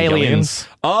 Grey aliens.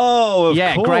 Oh,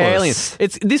 of course. Grey aliens.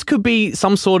 This could be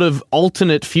some sort of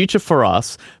alternate future for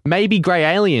us. Maybe grey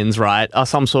aliens, right, are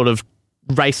some sort of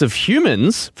race of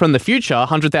humans from the future,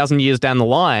 100,000 years down the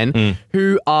line,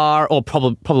 who are, or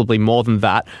probably more than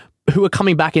that, who are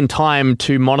coming back in time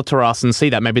to monitor us and see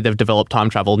that. Maybe they've developed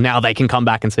time travel. Now they can come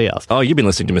back and see us. Oh, you've been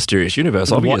listening to Mysterious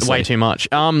Universe, obviously. Way too much.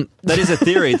 That is a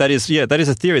theory. That is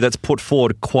a theory that's put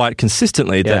forward quite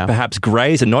consistently, that perhaps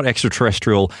greys are not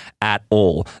extraterrestrial at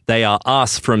all. They are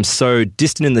us from so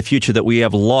distant in the future that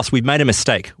we've made a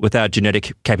mistake with our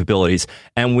genetic capabilities,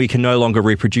 and we can no longer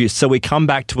reproduce. So we come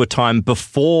back to a time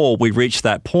before we reach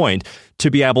that point to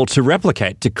be able to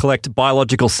replicate, to collect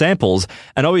biological samples.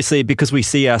 And obviously, because we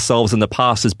see ourselves in the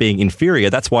past as being inferior,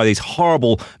 that's why these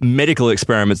horrible medical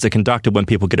experiments are conducted when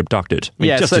people get abducted.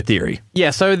 Just a theory.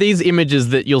 Yeah, so these images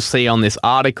that you'll see on this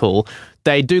article,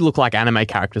 they do look like anime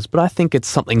characters, but I think it's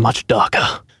something much darker.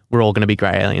 We're all going to be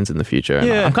grey aliens in the future.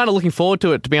 Yeah. I'm kind of looking forward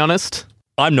to it, to be honest.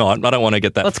 I'm not. I don't want to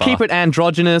get that Let's far. keep it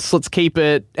androgynous. Let's keep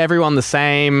it everyone the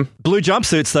same. Blue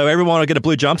jumpsuits, though. Everyone will get a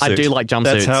blue jumpsuit. I do like jumpsuits.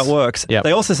 That's how it works. Yep.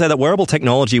 They also say that wearable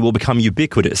technology will become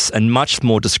ubiquitous and much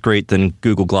more discreet than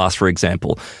Google Glass, for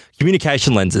example.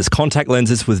 Communication lenses, contact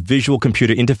lenses with visual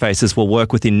computer interfaces will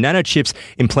work within nanochips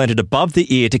implanted above the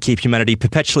ear to keep humanity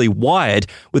perpetually wired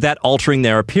without altering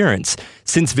their appearance,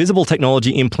 since visible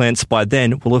technology implants by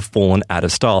then will have fallen out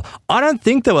of style. I don't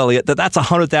think, though, Elliot, that's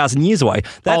 100,000 years away.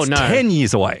 That's 10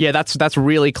 years away. Yeah, that's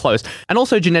really close. And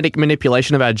also genetic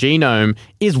manipulation of our genome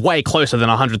is way closer than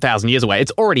 100,000 years away.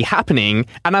 It's already happening.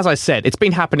 And as I said, it's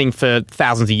been happening for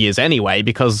thousands of years anyway,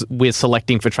 because we're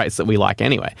selecting for traits that we like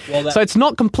anyway. Well, so it's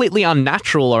not completely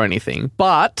unnatural or anything,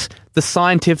 but the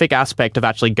scientific aspect of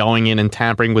actually going in and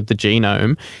tampering with the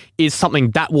genome is something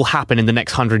that will happen in the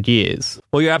next 100 years.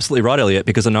 Well, you're absolutely right, Elliot,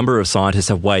 because a number of scientists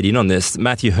have weighed in on this.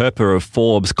 Matthew Herper of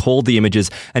Forbes called the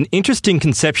images an interesting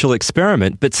conceptual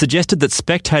experiment, but suggested that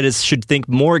spectators should think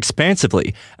more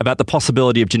expansively about the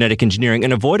possibility of genetic engineering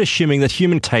and avoid assuming that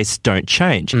human tastes don't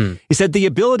change. He said the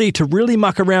ability to really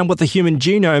muck around with the human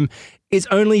genome is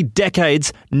only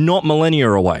decades, not millennia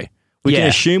away. We can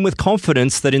assume with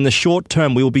confidence that in the short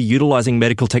term we will be utilising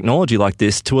medical technology like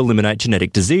this to eliminate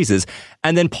genetic diseases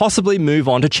and then possibly move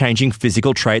on to changing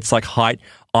physical traits like height,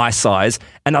 eye size,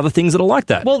 and other things that are like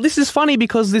that. Well, this is funny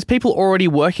because there's people already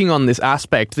working on this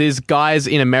aspect. There's guys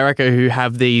in America who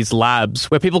have these labs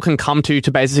where people can come to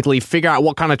basically figure out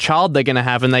what kind of child they're going to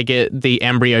have, and they get the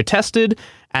embryo tested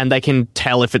and they can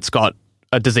tell if it's got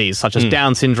a disease such as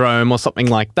Down syndrome or something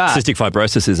like that. Cystic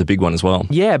fibrosis is a big one as well.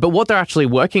 Yeah, but what they're actually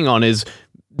working on is,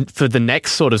 for the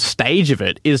next sort of stage of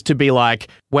it, is to be like,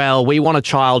 well, we want a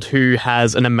child who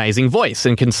has an amazing voice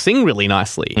and can sing really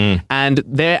nicely. And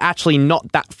they're actually not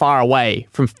that far away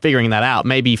from figuring that out,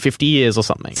 maybe 50 years or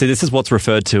something. See, this is what's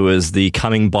referred to as the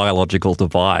coming biological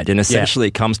divide. And essentially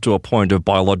it comes to a point of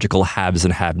biological haves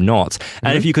and have-nots.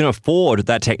 And if you can afford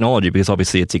that technology, because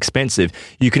obviously it's expensive,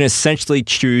 you can essentially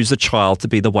choose a child to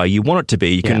be the way you want it to be.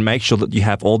 You can make sure that you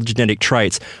have all the genetic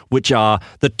traits which are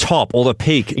the top or the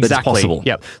peak that's possible.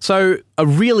 Yep. So a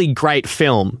really great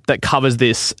film that covers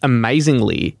this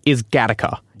amazingly is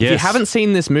Gattaca. If you haven't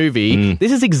seen this movie,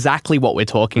 this is exactly what we're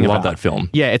talking about. Love that film.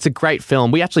 Yeah, it's a great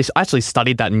film. I actually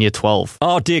studied that in year 12.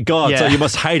 Oh, dear God. So you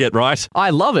must hate it, right?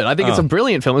 I love it. I think it's a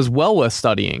brilliant film. It's well worth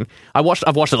studying. I've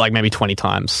watched it like maybe 20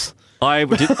 times. I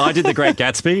did The Great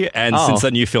Gatsby, and since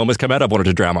that new film has come out, I've wanted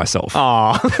to drown myself.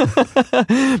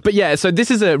 But yeah, so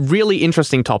this is a really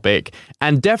interesting topic,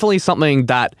 and definitely something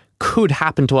that could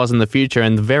happen to us in the future,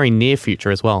 and the very near future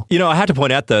as well. You know, I had to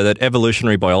point out, though, that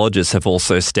evolutionary biologists have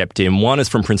also stepped in. One is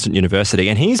from Princeton University,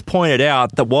 and he's pointed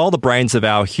out that while the brains of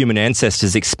our human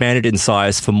ancestors expanded in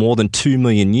size for more than 2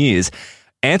 million years,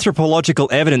 anthropological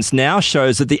evidence now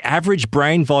shows that the average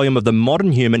brain volume of the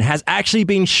modern human has actually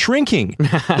been shrinking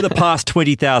for the past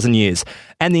 20,000 years.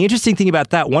 And the interesting thing about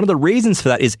that, one of the reasons for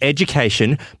that is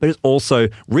education, but it's also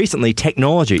recently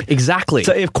technology. Exactly.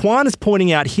 So if Kwan is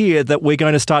pointing out here that we're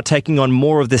going to start taking on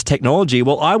more of this technology,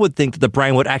 well, I would think that the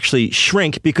brain would actually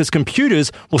shrink because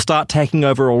computers will start taking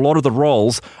over a lot of the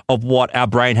roles of what our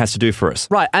brain has to do for us.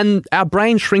 Right. And our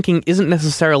brain shrinking isn't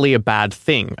necessarily a bad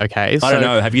thing, okay? I don't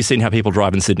know. Have you seen how people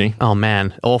drive in Sydney? Oh,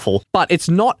 man. Awful. But it's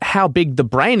not how big the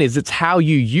brain is. It's how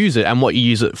you use it and what you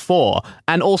use it for.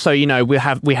 And also, you know, we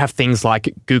have things like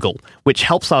Google, which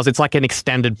helps us. It's like an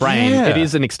extended brain. Yeah. It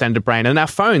is an extended brain. And our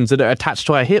phones that are attached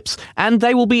to our hips, and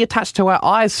they will be attached to our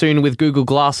eyes soon with Google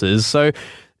Glasses. So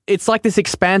it's like this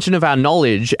expansion of our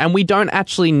knowledge, and we don't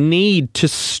actually need to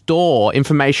store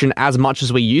information as much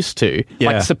as we used to.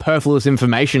 Like superfluous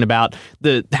information about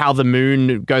how the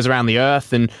moon goes around the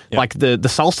Earth and like the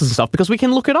solstice and stuff, because we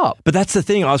can look it up. But that's the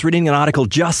thing. I was reading an article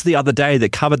just the other day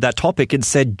that covered that topic and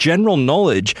said general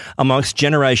knowledge amongst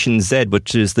Generation Z,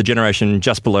 which is the generation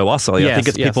just below us. I think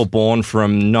it's people born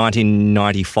from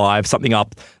 1995, something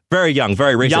up. Very young,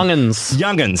 very recent.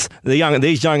 Youngins.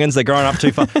 These youngins, they're growing up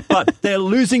too far. But they're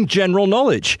losing general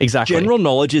knowledge. Exactly. General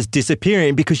knowledge is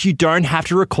disappearing because you don't have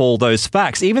to recall those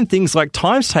facts. Even things like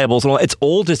times tables and all, it's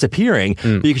all disappearing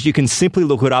because you can simply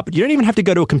look it up. You don't even have to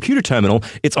go to a computer terminal.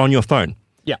 It's on your phone.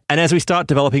 Yeah. And as we start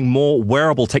developing more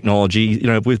wearable technology, you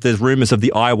know, there's rumors of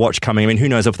the iWatch coming. I mean, who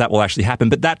knows if that will actually happen,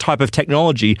 but that type of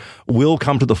technology will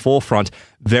come to the forefront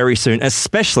very soon,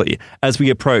 especially as we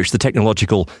approach the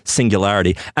technological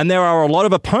singularity. And there are a lot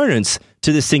of opponents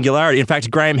to this singularity. In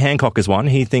fact, Graham Hancock is one.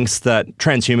 He thinks that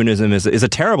transhumanism is a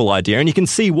terrible idea, and you can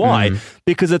see why,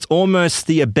 because it's almost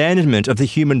the abandonment of the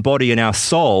human body and our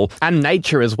soul. And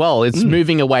nature as well. It's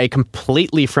moving away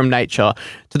completely from nature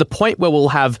to the point where we'll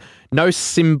have no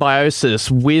symbiosis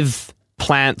with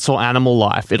plants or animal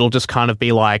life. It'll just kind of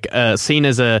be like seen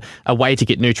as a way to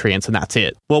get nutrients, and that's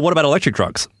it. Well, what about electric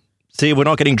drugs? See, we're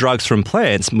not getting drugs from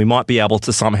plants. We might be able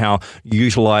to somehow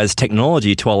utilize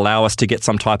technology to allow us to get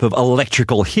some type of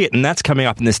electrical hit. And that's coming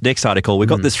up in this next article. We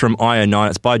got this from IO9.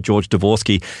 It's by George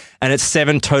Dvorsky. and it's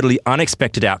 7 totally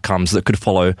unexpected outcomes that could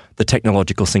follow the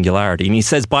technological singularity. And he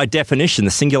says, by definition,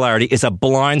 the singularity is a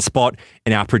blind spot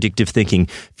in our predictive thinking.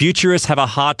 Futurists have a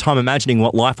hard time imagining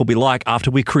what life will be like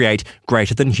after we create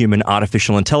greater than human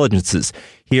artificial intelligences.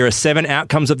 Here are 7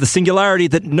 outcomes of the singularity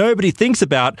that nobody thinks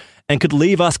about and could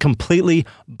leave us completely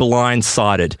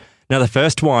blindsided. Now, the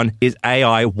first one is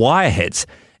AI wireheads.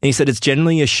 And he said it's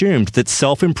generally assumed that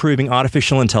self-improving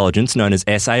artificial intelligence, known as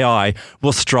SAI,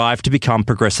 will strive to become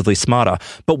progressively smarter.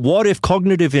 But what if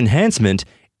cognitive enhancement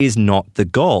is not the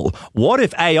goal? What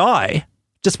if AI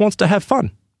just wants to have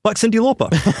fun? Like Cyndi Lauper.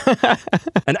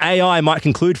 An AI might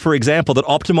conclude, for example, that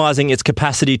optimizing its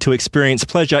capacity to experience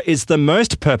pleasure is the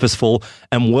most purposeful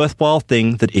and worthwhile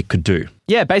thing that it could do.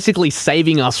 Yeah, basically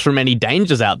saving us from any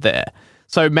dangers out there.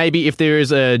 So maybe if there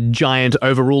is a giant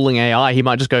overruling AI, he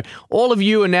might just go, all of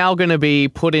you are now going to be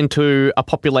put into a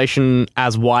population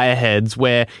as wireheads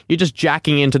where you're just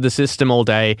jacking into the system all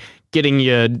day, getting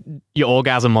your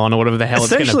orgasm on or whatever the hell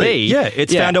it's going to be. Yeah,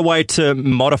 it's found a way to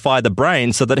modify the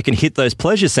brain so that it can hit those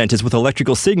pleasure centers with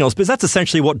electrical signals, because that's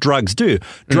essentially what drugs do.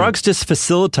 Drugs just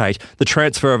facilitate the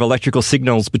transfer of electrical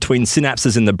signals between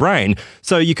synapses in the brain.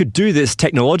 So you could do this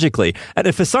technologically. And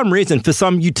if for some reason, for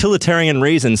some utilitarian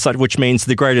reason, which means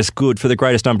the greatest good for the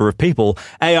greatest number of people,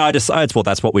 AI decides, well,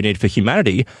 that's what we need for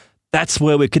humanity, that's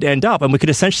where we could end up, and we could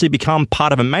essentially become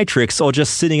part of a matrix or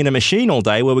just sitting in a machine all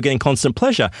day where we're getting constant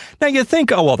pleasure. Now you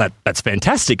think, oh, well, that's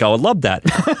fantastic. I would love that.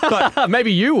 But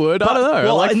maybe you would. I don't know.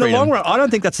 Well, in the long run, I don't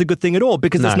think that's a good thing at all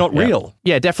because it's not real.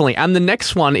 Yeah, definitely. And the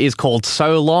next one is called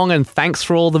So Long and Thanks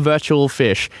for All the Virtual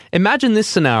Fish. Imagine this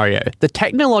scenario. The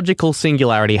technological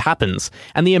singularity happens,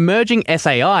 and the emerging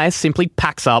SAI simply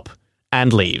packs up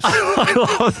and leaves. I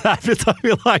love that. Because I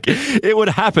feel like it would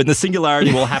happen. The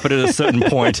singularity will happen at a certain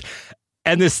point,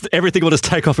 and everything will just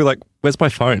take off. You're like, where's my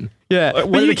phone? Yeah.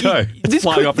 Where did it go?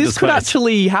 This could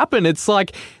actually happen. It's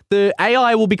like the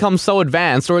AI will become so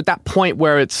advanced, or at that point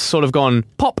where it's sort of gone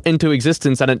pop into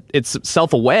existence and it's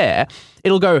self-aware,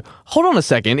 it'll go, hold on a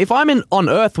second, if I'm on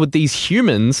Earth with these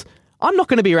humans, I'm not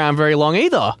going to be around very long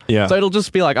either. Yeah. So it'll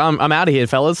just be like, I'm out of here,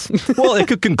 fellas. Well, it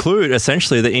could conclude,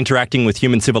 essentially, that interacting with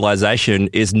human civilization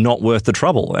is not worth the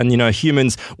trouble. And,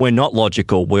 humans, we're not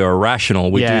logical. We're irrational.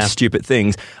 We do stupid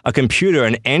things. A computer,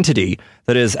 an entity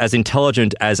that is as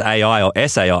intelligent as AI or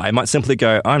SAI might simply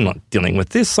go, I'm not dealing with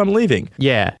this. I'm leaving.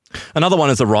 Yeah. Another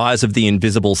one is the rise of the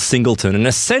invisible singleton. And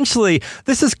essentially,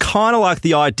 this is kind of like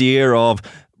the idea of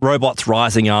robots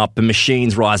rising up and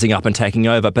machines rising up and taking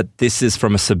over, but this is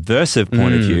from a subversive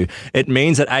point of view. It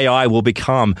means that AI will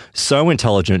become so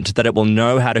intelligent that it will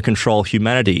know how to control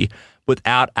humanity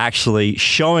without actually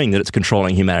showing that it's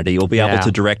controlling humanity. It will be able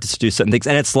to direct it to do certain things.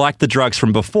 And it's like the drugs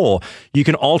from before. You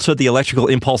can alter the electrical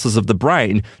impulses of the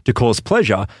brain to cause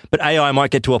pleasure, but AI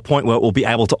might get to a point where it will be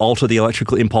able to alter the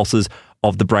electrical impulses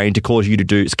of the brain to cause you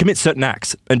to commit certain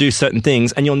acts and do certain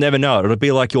things, and you'll never know it. It'll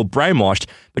be like you're brainwashed,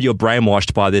 but you're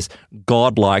brainwashed by this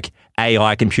godlike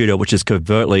AI computer, which is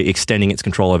covertly extending its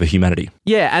control over humanity.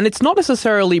 Yeah, and it's not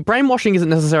necessarily, brainwashing isn't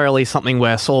necessarily something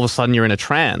where all of a sudden you're in a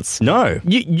trance. No.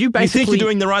 You basically... You think you're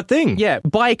doing the right thing. Yeah,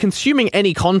 by consuming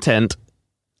any content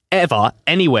ever,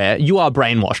 anywhere, you are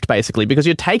brainwashed, basically, because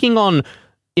you're taking on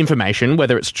information,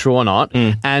 whether it's true or not,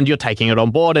 and you're taking it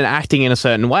on board and acting in a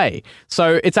certain way.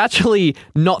 So it's actually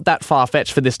not that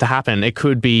far-fetched for this to happen. It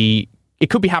could be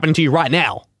happening to you right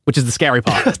now, which is the scary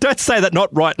part. Don't say that, not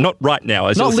right now.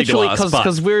 As not literally,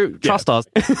 because we're trust us.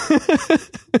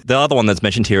 The other one that's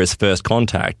mentioned here is First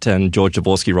Contact, and George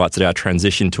Dvorsky writes that our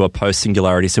transition to a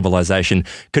post-singularity civilization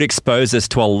could expose us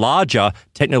to a larger,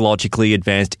 technologically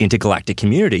advanced intergalactic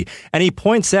community. And he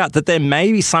points out that there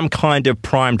may be some kind of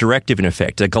prime directive in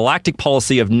effect, a galactic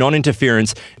policy of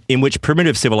non-interference in which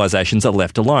primitive civilizations are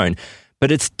left alone.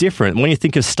 But it's different. When you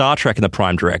think of Star Trek and the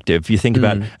Prime Directive, you think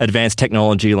about advanced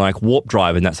technology like warp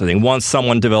drive and that sort of thing. Once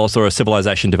someone develops or a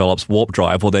civilization develops warp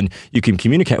drive, well, then you can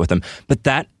communicate with them. But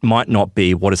that might not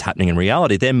be what is happening in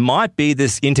reality. There might be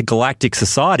this intergalactic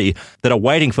society that are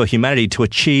waiting for humanity to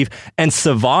achieve and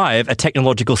survive a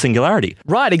technological singularity.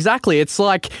 Right, exactly. It's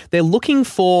like they're looking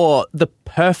for the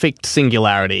perfect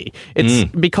singularity.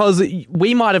 It's because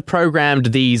we might have programmed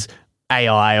these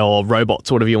AI or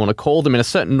robots, or whatever you want to call them, in a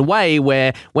certain way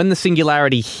where when the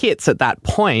singularity hits at that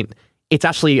point, it's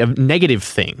actually a negative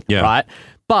thing, right?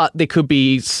 But there could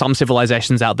be some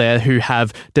civilizations out there who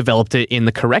have developed it in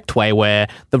the correct way where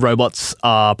the robots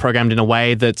are programmed in a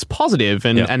way that's positive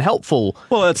and helpful.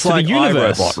 Well, it's to like the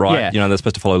universe, iRobot, right? Yeah. They're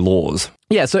supposed to follow laws.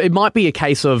 Yeah, so it might be a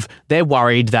case of they're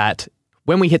worried that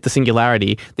when we hit the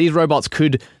singularity, these robots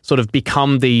could sort of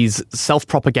become these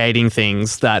self-propagating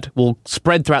things that will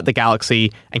spread throughout the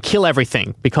galaxy and kill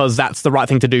everything because that's the right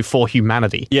thing to do for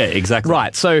humanity. Yeah, exactly.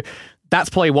 Right, so that's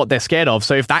probably what they're scared of.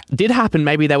 So if that did happen,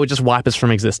 maybe they would just wipe us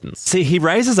from existence. See, he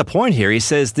raises a point here. He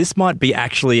says this might be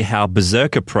actually how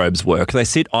berserker probes work. They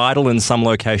sit idle in some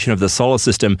location of the solar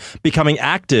system, becoming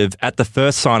active at the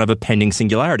first sign of a pending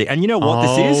singularity. And you know what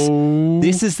this is?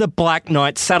 This is the Black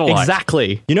Knight satellite.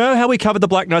 Exactly. You know how we covered the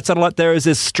Black Knight satellite? There is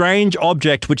this strange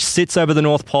object which sits over the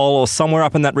North Pole or somewhere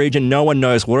up in that region. No one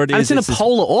knows what it is. And it's in a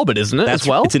polar orbit, isn't it, as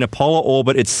well? It's in a polar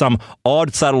orbit. It's some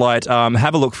odd satellite.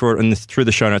 Have a look for it through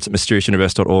the show notes at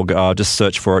mysteriousuniverse.org. Just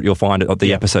search for it. You'll find it,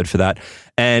 the episode for that.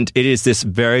 And it is this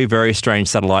very, very strange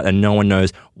satellite, and no one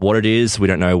knows what it is. We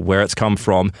don't know where it's come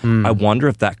from. I wonder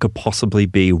if that could possibly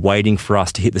be waiting for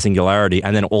us to hit the singularity,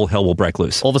 and then all hell will break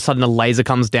loose. All of a sudden, a laser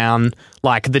comes down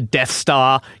like the Death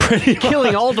Star,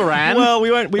 killing Alderaan. Well,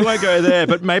 we won't go there,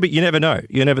 but maybe you never know.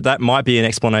 That might be an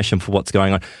explanation for what's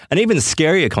going on. An even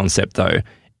scarier concept, though,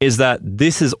 is that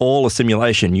this is all a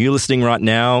simulation. You listening right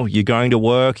now, you're going to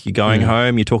work, you're going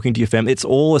home, you're talking to your family. It's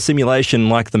all a simulation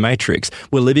like the Matrix.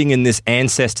 We're living in this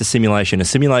ancestor simulation, a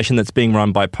simulation that's being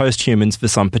run by post-humans for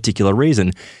some particular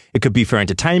reason. It could be for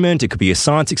entertainment, it could be a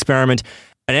science experiment.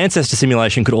 An ancestor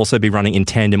simulation could also be running in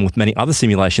tandem with many other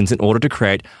simulations in order to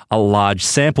create a large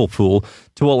sample pool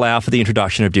to allow for the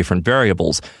introduction of different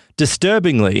variables.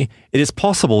 Disturbingly, it is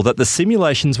possible that the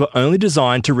simulations were only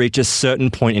designed to reach a certain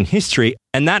point in history,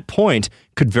 and that point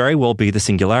could very well be the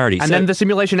singularity. And then the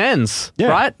simulation ends,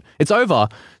 right? It's over.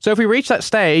 So if we reach that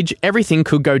stage, everything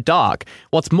could go dark.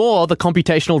 What's more, the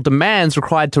computational demands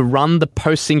required to run the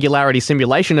post-singularity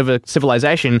simulation of a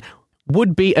civilization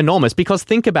would be enormous, because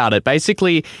think about it.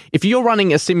 Basically, if you're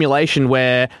running a simulation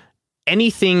where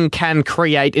anything can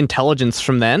create intelligence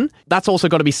from then, that's also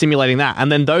got to be simulating that.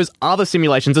 And then those other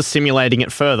simulations are simulating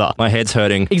it further. My head's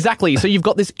hurting. Exactly. So you've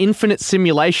got this infinite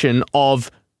simulation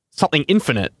of something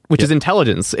infinite, which is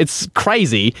intelligence. It's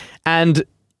crazy. And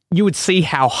you would see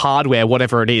how hardware,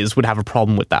 whatever it is, would have a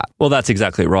problem with that. Well, that's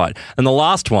exactly right. And the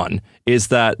last one is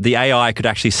that the AI could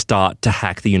actually start to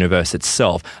hack the universe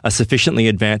itself. A sufficiently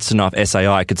advanced enough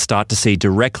SAI could start to see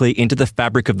directly into the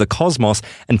fabric of the cosmos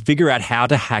and figure out how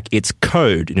to hack its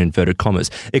code, in inverted commas.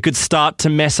 It could start to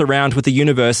mess around with the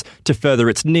universe to further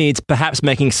its needs, perhaps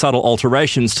making subtle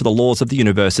alterations to the laws of the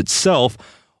universe itself,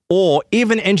 or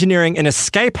even engineering an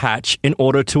escape hatch in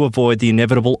order to avoid the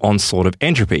inevitable onslaught of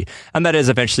entropy. And that is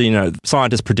eventually,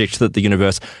 scientists predict that the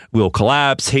universe will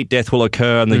collapse, heat death will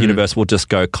occur, and the universe will just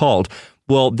go cold.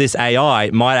 Well, this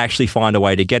AI might actually find a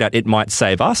way to get out. It might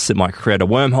save us. It might create a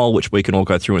wormhole, which we can all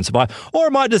go through and survive. Or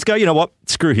it might just go, you know what,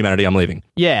 screw humanity, I'm leaving.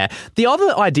 Yeah. The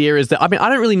other idea is that, I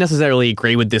don't really necessarily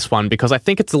agree with this one, because I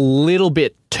think it's a little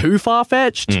bit too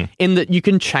far-fetched in that you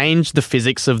can change the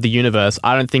physics of the universe.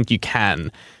 I don't think you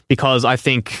can, because I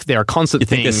think they're a constant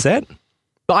thing. You think they're set?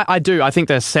 I do. I think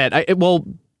they're set. I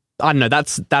don't know.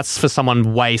 That's for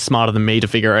someone way smarter than me to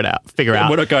figure out.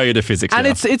 We're not going into physics and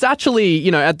now. It's actually,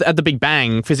 at the Big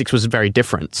Bang, physics was very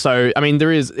different. So,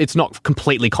 it's not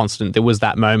completely constant. There was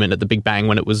that moment at the Big Bang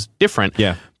when it was different.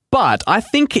 Yeah. But I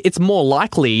think it's more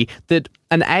likely that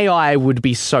an AI would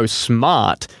be so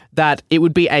smart that it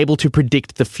would be able to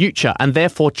predict the future and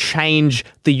therefore change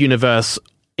the universe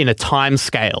in a time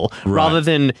scale, rather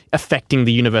than affecting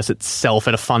the universe itself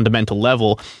at a fundamental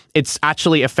level. It's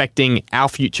actually affecting our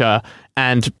future,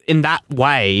 and in that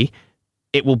way,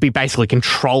 it will be basically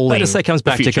controlling. Let us say it comes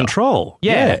back to control.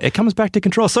 Yeah, it comes back to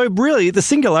control. So really, the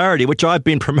singularity, which I've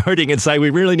been promoting and say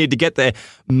we really need to get there,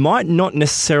 might not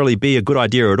necessarily be a good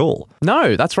idea at all.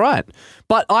 No, that's right.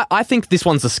 But I think this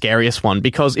one's the scariest one,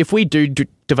 because if we do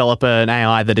develop an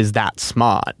AI that is that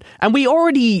smart, and we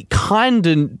already kind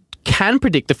of can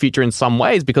predict the future in some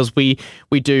ways, because we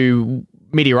do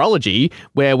meteorology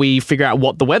where we figure out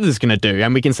what the weather's going to do,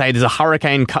 and we can say there's a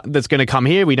hurricane that's going to come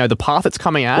here. We know the path it's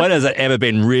coming at. When has it ever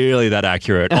been really that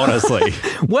accurate, honestly?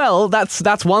 Well,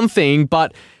 that's one thing,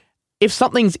 but if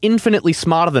something's infinitely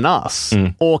smarter than us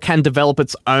or can develop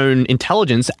its own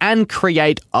intelligence and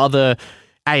create other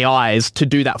AIs to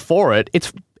do that for it,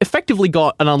 it's effectively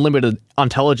got an unlimited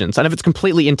intelligence. And if it's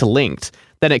completely interlinked,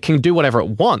 then it can do whatever it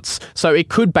wants. So it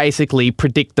could basically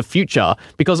predict the future,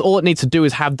 because all it needs to do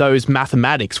is have those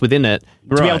mathematics within it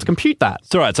to be able to compute that.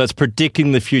 So it's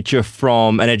predicting the future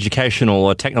from an educational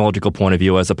or technological point of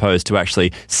view, as opposed to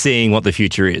actually seeing what the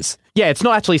future is. Yeah, it's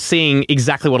not actually seeing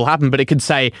exactly what will happen, but it could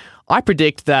say, I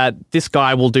predict that this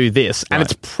guy will do this, and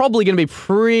it's probably going to be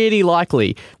pretty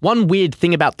likely. One weird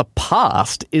thing about the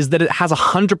past is that it has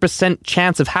 100%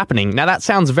 chance of happening. Now, that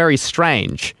sounds very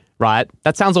strange, right?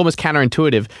 That sounds almost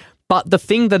counterintuitive, But the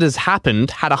thing that has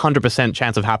happened had a 100%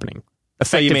 chance of happening.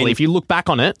 Effectively, if you look back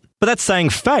on it. But that's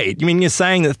saying fate. You mean, you're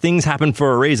saying that things happen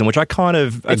for a reason, which I kind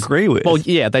of agree with. Well,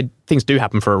 yeah, things do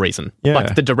happen for a reason. Yeah.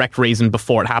 Like the direct reason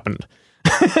before it happened.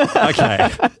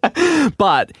 Okay.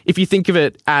 But if you think of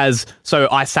it as, so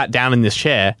I sat down in this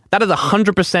chair, that is a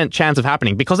 100% chance of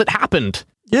happening because it happened.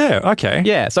 Yeah, okay.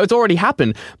 Yeah, so it's already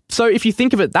happened. So if you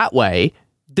think of it that way,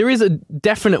 there is a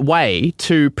definite way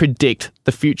to predict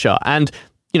the future. And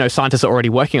scientists are already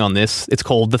working on this. It's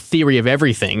called the theory of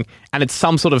everything, and it's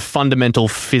some sort of fundamental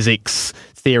physics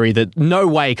theory that no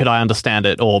way could I understand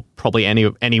it, or probably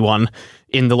anyone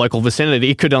in the local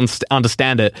vicinity could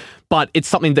understand it. But it's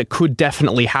something that could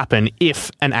definitely happen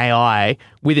if an AI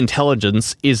with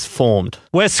intelligence is formed.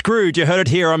 We're screwed. You heard it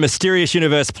here on Mysterious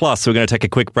Universe Plus. We're going to take a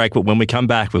quick break, but when we come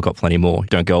back, we've got plenty more.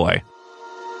 Don't go away.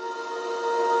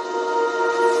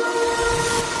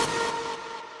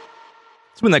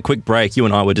 In that quick break, you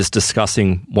and I were just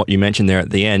discussing what you mentioned there at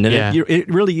the end, and it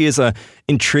really is a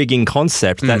intriguing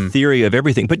concept, that theory of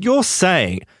everything. But you're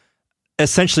saying,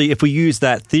 essentially, if we use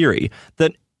that theory,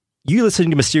 that you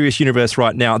listening to Mysterious Universe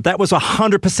right now, that was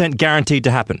 100% guaranteed to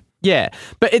happen. Yeah,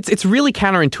 but it's really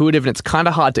counterintuitive, and it's kind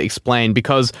of hard to explain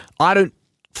because I don't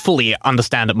fully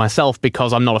understand it myself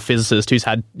because I'm not a physicist who's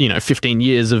had 15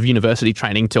 years of university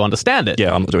training to understand it.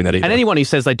 Yeah, I'm not doing that either. And anyone who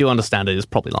says they do understand it is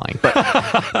probably lying.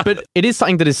 But it is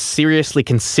something that is seriously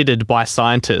considered by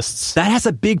scientists. That has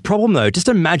a big problem, though. Just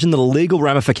imagine the legal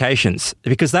ramifications,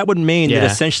 because that would mean that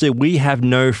essentially we have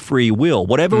no free will.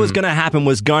 Whatever was going to happen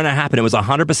was going to happen. It was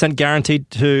 100% guaranteed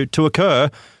to occur.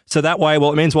 So that way,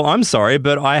 it means, I'm sorry,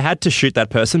 but I had to shoot that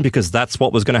person because that's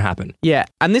what was going to happen. Yeah,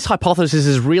 and this hypothesis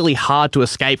is really hard to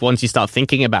escape once you start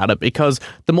thinking about it, because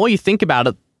the more you think about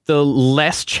it, the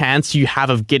less chance you have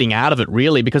of getting out of it,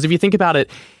 really. Because if you think about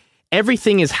it,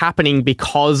 everything is happening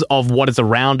because of what is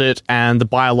around it and the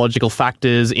biological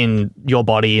factors in your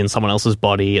body and someone else's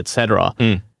body, etc.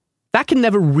 That can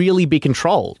never really be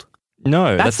controlled.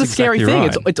 No, that's the scary thing.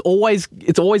 Right. It's always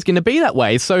going to be that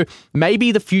way. So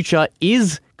maybe the future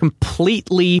is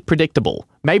completely predictable.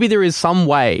 Maybe there is some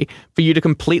way for you to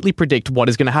completely predict what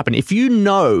is going to happen. If you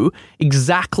know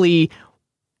exactly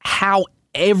how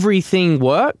everything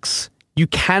works, you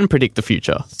can predict the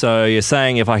future. So you're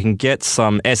saying if I can get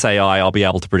some SAI, I'll be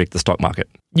able to predict the stock market?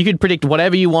 You could predict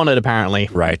whatever you wanted, apparently.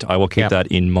 Right. I will keep that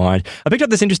in mind. I picked up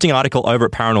this interesting article over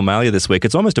at Paranormalia this week.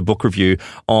 It's almost a book review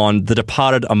on the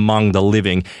departed among the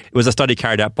living. It was a study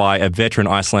carried out by a veteran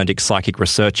Icelandic psychic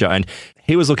researcher, and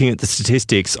he was looking at the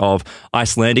statistics of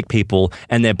Icelandic people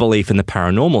and their belief in the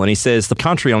paranormal. And he says the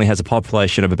country only has a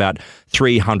population of about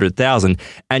 300,000,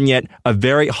 and yet a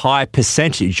very high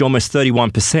percentage, almost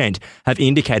 31%, have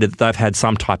indicated that they've had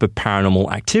some type of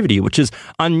paranormal activity, which is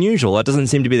unusual. That doesn't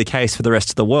seem to be the case for the rest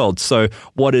of the world. So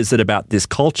what is it about this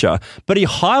culture? But he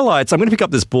highlights, I'm going to pick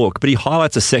up this book, but he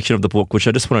highlights a section of the book which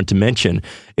I just wanted to mention.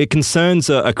 It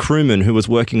concerns a crewman who was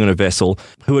working on a vessel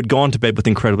who had gone to bed with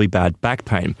incredibly bad back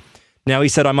pain. Now, he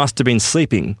said, I must have been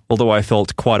sleeping, although I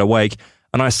felt quite awake,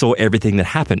 and I saw everything that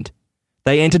happened.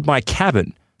 They entered my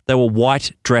cabin. They were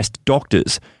white-dressed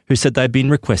doctors who said they'd been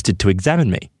requested to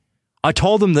examine me. I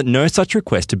told them that no such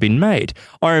request had been made.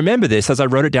 I remember this as I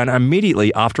wrote it down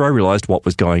immediately after I realised what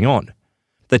was going on.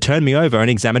 They turned me over and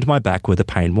examined my back where the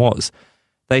pain was.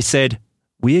 They said,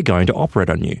 we are going to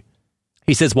operate on you.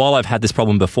 He says, while I've had this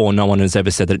problem before, no one has ever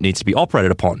said that it needs to be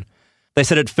operated upon. They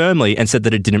said it firmly and said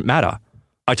that it didn't matter.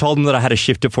 I told them that I had a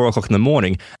shift at 4 o'clock in the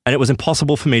morning and it was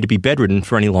impossible for me to be bedridden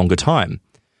for any longer time.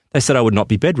 They said I would not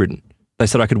be bedridden. They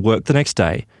said I could work the next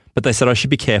day, but they said I should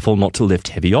be careful not to lift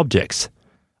heavy objects.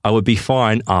 I would be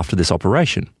fine after this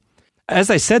operation. As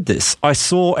they said this, I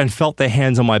saw and felt their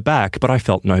hands on my back, but I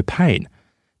felt no pain.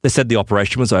 They said the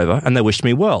operation was over and they wished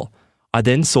me well. I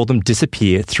then saw them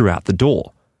disappear throughout the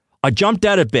door. I jumped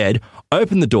out of bed,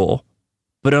 opened the door,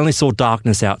 but only saw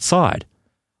darkness outside.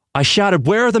 I shouted,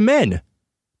 where are the men?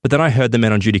 But then I heard the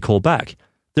men on duty call back.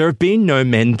 There have been no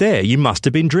men there. You must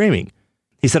have been dreaming.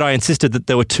 He said I insisted that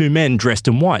there were 2 men dressed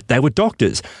in white. They were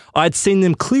doctors. I had seen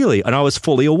them clearly and I was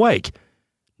fully awake.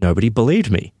 Nobody believed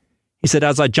me. He said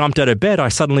as I jumped out of bed, I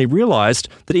suddenly realised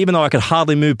that even though I could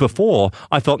hardly move before,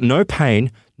 I felt no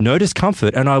pain, no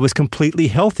discomfort, and I was completely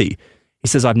healthy. He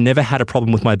says I've never had a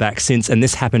problem with my back since, and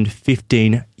this happened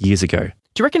 15 years ago.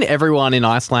 Do you reckon everyone in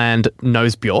Iceland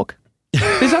knows Bjork?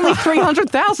 There's only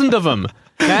 300,000 of them.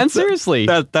 man, seriously.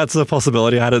 That's a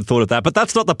possibility. I hadn't thought of that. But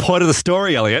that's not the point of the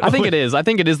story, Elliot. I think it is. I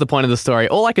think it is the point of the story.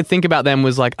 All I could think about them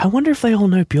was like, I wonder if they all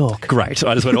know Bjork. Great.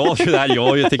 I just went all through that.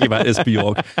 All you're thinking about is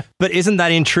Bjork. But isn't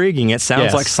that intriguing? It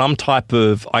sounds like some type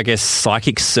of, I guess,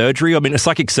 psychic surgery. I mean,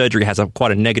 psychic surgery has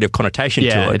quite a negative connotation to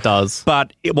it. Yeah, it does.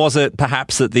 But was it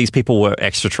perhaps that these people were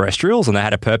extraterrestrials and they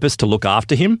had a purpose to look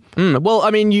after him? Well,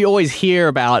 I mean, you always hear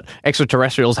about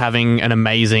extraterrestrials having an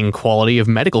amazing quality of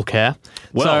medical care.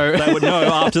 Well, they would know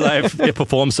after they've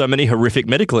performed so many horrific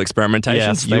medical experimentations.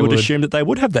 Yes, you would assume that they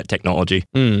would have that technology.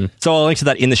 So I'll link to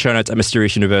that in the show notes at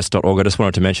mysteriousuniverse.org. I just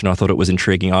wanted to mention I thought it was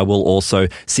intriguing. I will also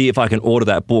see if I can order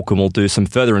that book and we'll do some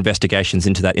further investigations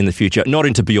into that in the future. Not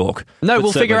into Bjork. No,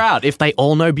 we'll figure out if they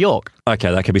all know Bjork.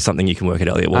 Okay, that could be something you can work at,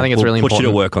 Elliot. I think it's really important. We'll put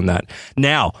you to work on that.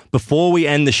 Now, before we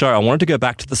end the show, I wanted to go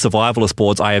back to the survivalist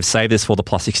boards. I have saved this for the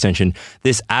Plus extension.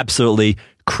 This absolutely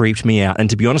creeped me out. And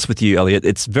to be honest with you, Elliot,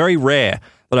 it's very rare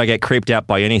that I get creeped out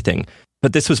by anything.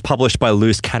 But this was published by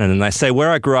Loose Cannon, and they say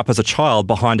where I grew up as a child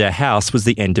behind our house was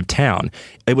the end of town.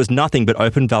 It was nothing but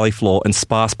open valley floor and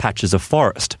sparse patches of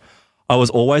forest. I was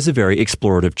always a very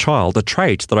explorative child, a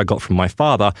trait that I got from my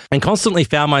father, and constantly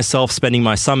found myself spending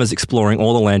my summers exploring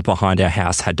all the land behind our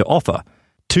house had to offer.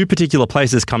 Two particular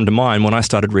places come to mind when I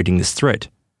started reading this thread.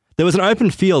 There was an open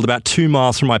field about 2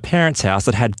 miles from my parents' house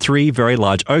that had 3 very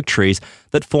large oak trees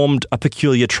that formed a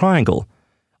peculiar triangle.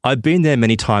 I'd been there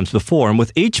many times before, and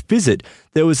with each visit,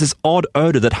 there was this odd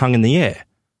odour that hung in the air.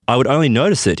 I would only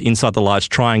notice it inside the large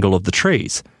triangle of the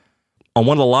trees. On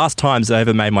one of the last times I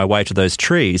ever made my way to those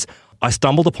trees, I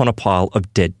stumbled upon a pile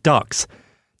of dead ducks.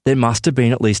 There must have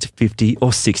been at least 50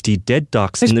 or 60 dead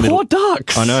ducks in the middle. Poor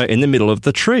ducks! I know, in the middle of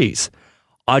the trees.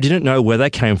 I didn't know where they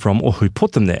came from or who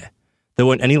put them there. There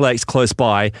weren't any lakes close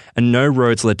by, and no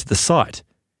roads led to the site.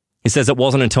 He says it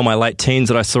wasn't until my late teens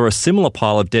that I saw a similar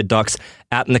pile of dead ducks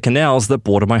out in the canals that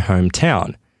border my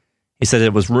hometown. He said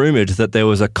it was rumoured that there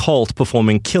was a cult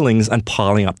performing killings and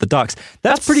piling up the ducks.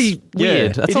 That's pretty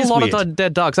weird. That's a lot of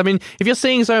dead ducks. I mean, if you're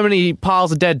seeing so many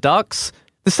piles of dead ducks,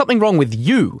 there's something wrong with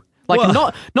you.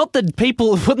 Like, not the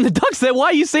people putting the ducks there. Why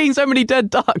are you seeing so many dead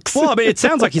ducks? Well, I mean, it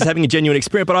sounds like he's having a genuine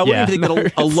experience, but I wouldn't think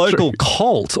that a local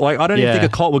cult, like, I don't even think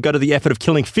a cult would go to the effort of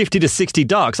killing 50 to 60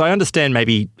 ducks. I understand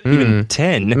maybe even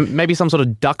 10. Maybe some sort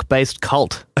of duck-based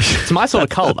cult. It's my sort of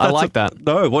cult. I like that.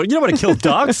 No, well, you don't want to kill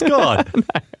ducks? God. No,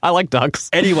 I like ducks.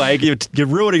 Anyway, you're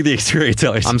ruining the experience,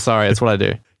 Elliot. I'm sorry, that's what I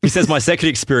do. He says, my second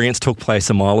experience took place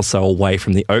a mile or so away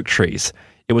from the oak trees.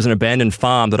 It was an abandoned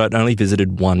farm that I'd only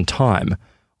visited one time.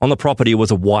 On the property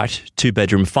was a white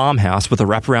 2-bedroom farmhouse with a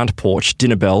wraparound porch,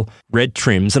 dinner bell, red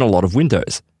trims, and a lot of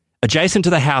windows. Adjacent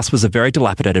to the house was a very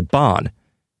dilapidated barn.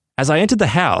 As I entered the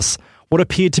house, what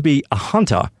appeared to be a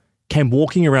hunter came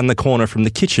walking around the corner from the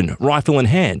kitchen, rifle in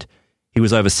hand. He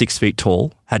was over 6 feet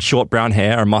tall, had short brown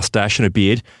hair, a mustache, and a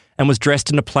beard, and was dressed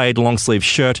in a plaid long-sleeve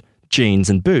shirt, jeans,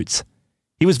 and boots.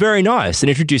 He was very nice and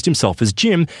introduced himself as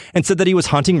Jim and said that he was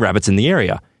hunting rabbits in the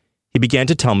area. He began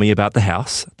to tell me about the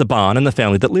house, the barn, and the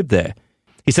family that lived there.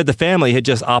 He said the family had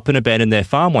just up and abandoned their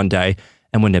farm one day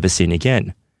and were never seen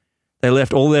again. They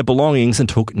left all their belongings and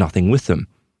took nothing with them.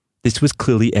 This was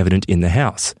clearly evident in the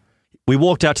house. We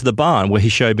walked out to the barn where he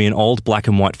showed me an old black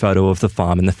and white photo of the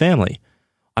farm and the family.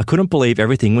 I couldn't believe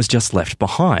everything was just left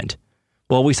behind.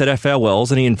 Well, we said our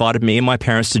farewells and he invited me and my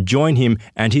parents to join him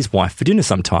and his wife for dinner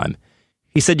sometime.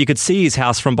 He said you could see his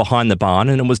house from behind the barn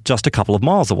and it was just a couple of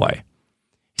miles away.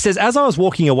 He says, as I was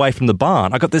walking away from the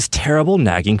barn, I got this terrible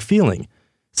nagging feeling.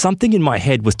 Something in my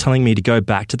head was telling me to go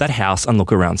back to that house and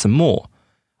look around some more.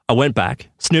 I went back,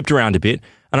 snooped around a bit,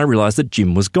 and I realised that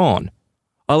Jim was gone.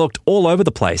 I looked all over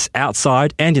the place,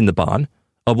 outside and in the barn.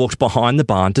 I walked behind the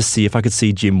barn to see if I could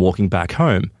see Jim walking back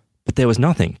home, but there was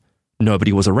nothing.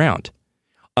 Nobody was around.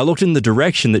 I looked in the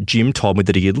direction that Jim told me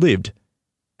that he had lived,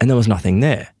 and there was nothing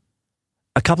there.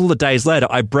 A couple of days later,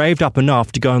 I braved up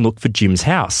enough to go and look for Jim's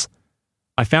house.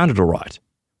 I found it all right,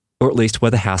 or at least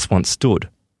where the house once stood.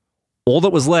 All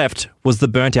that was left was the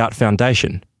burnt-out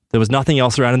foundation. There was nothing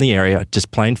else around in the area,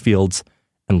 just plain fields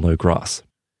and low grass.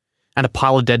 And a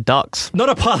pile of dead ducks. Not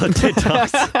a pile of dead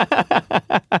ducks.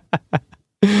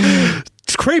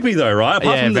 It's creepy though, right?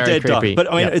 Apart from the dead duck.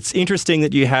 But I mean, it's interesting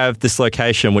that you have this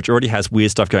location which already has weird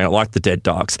stuff going on, like the dead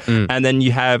ducks. And then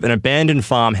you have an abandoned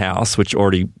farmhouse, which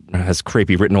already has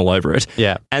creepy written all over it.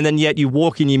 Yeah. And then yet you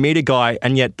walk in, you meet a guy,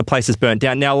 and yet the place is burnt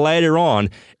down. Now, later on,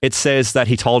 it says that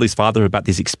he told his father about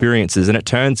these experiences, and it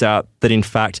turns out that, in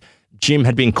fact, Jim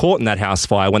had been caught in that house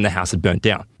fire when the house had burnt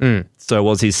down. So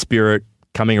was his spirit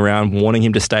coming around warning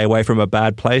him to stay away from a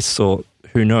bad place, or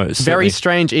who knows? Very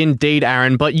strange indeed,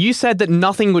 Aaron, but you said that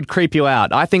nothing would creep you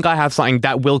out. I think I have something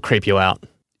that will creep you out.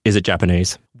 Is it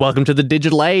Japanese? Welcome to the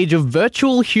digital age of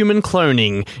virtual human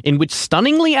cloning, in which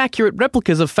stunningly accurate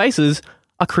replicas of faces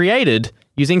are created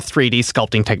using 3D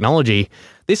sculpting technology.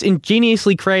 This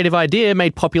ingeniously creative idea,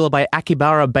 made popular by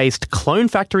Akihabara-based Clone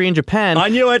Factory in Japan, I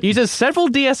knew it, uses several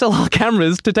DSLR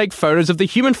cameras to take photos of the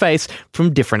human face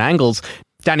from different angles.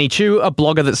 Danny Chu, a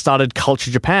blogger that started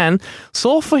Culture Japan,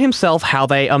 saw for himself how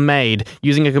they are made.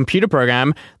 Using a computer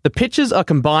program, the pictures are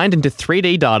combined into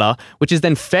 3D data, which is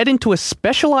then fed into a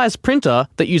specialized printer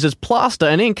that uses plaster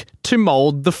and ink to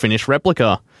mold the finished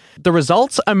replica. The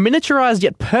results are miniaturized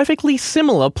yet perfectly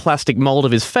similar plastic mold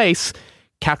of his face,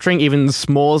 capturing even the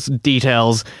smallest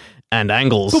details and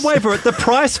angles. But wait for it, the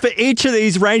price for each of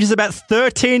these ranges about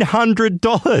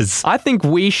 $1,300. I think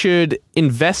we should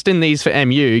invest in these for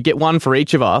MU, get one for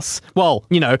each of us. Well,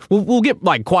 you know, we'll get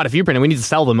like quite a few printed. We need to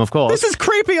sell them, of course. This is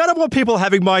creepy. I don't want people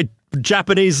having my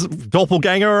Japanese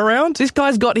doppelganger around. This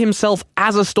guy's got himself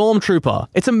as a stormtrooper.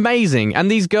 It's amazing. And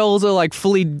these girls are like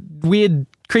fully weird,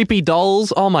 creepy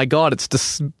dolls. Oh my god,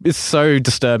 it's so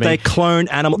disturbing. They clone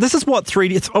animals. This is what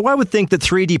 3D... I would think that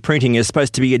 3D printing is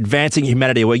supposed to be advancing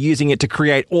humanity. We're using it to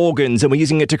create organs, and we're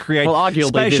using it to create arguably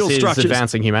spatial this structures. is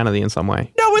advancing humanity in some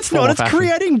way. No, it's not. It's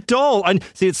creating doll. And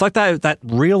see, it's like that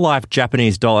real-life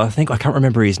Japanese doll. I can't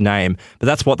remember his name, but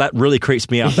that's what that really creeps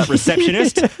me out. That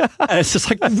receptionist. And it's just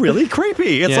like really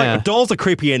creepy. It's like dolls are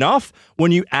creepy enough.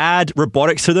 When you add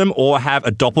robotics to them or have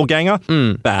a doppelganger,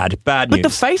 bad news. But the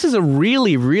faces are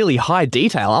really, really high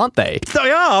detail, aren't they?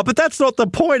 They are, but that's not the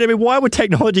point. I mean, why would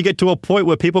technology get to a point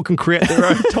where people can create their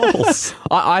own dolls?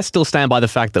 I still stand by the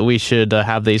fact that we should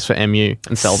have these for MU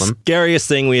and sell them. Scariest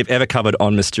thing we have ever covered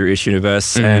on Mysterious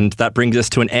Universe. And that brings us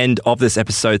to an end of this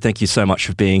episode. Thank you so much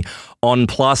for being on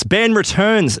Plus. Ben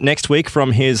returns next week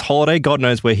from his holiday. God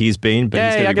knows where he's been.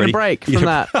 But he's I get a break from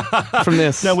that, from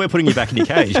this. No, we're putting you back in your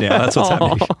cage now. That's what's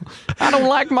happening. I don't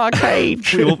like my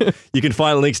cage. You can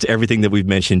find links to everything that we've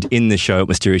mentioned in the show at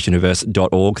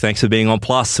mysteriousuniverse.org. Thanks for being on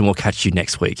Plus, and we'll catch you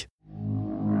next week.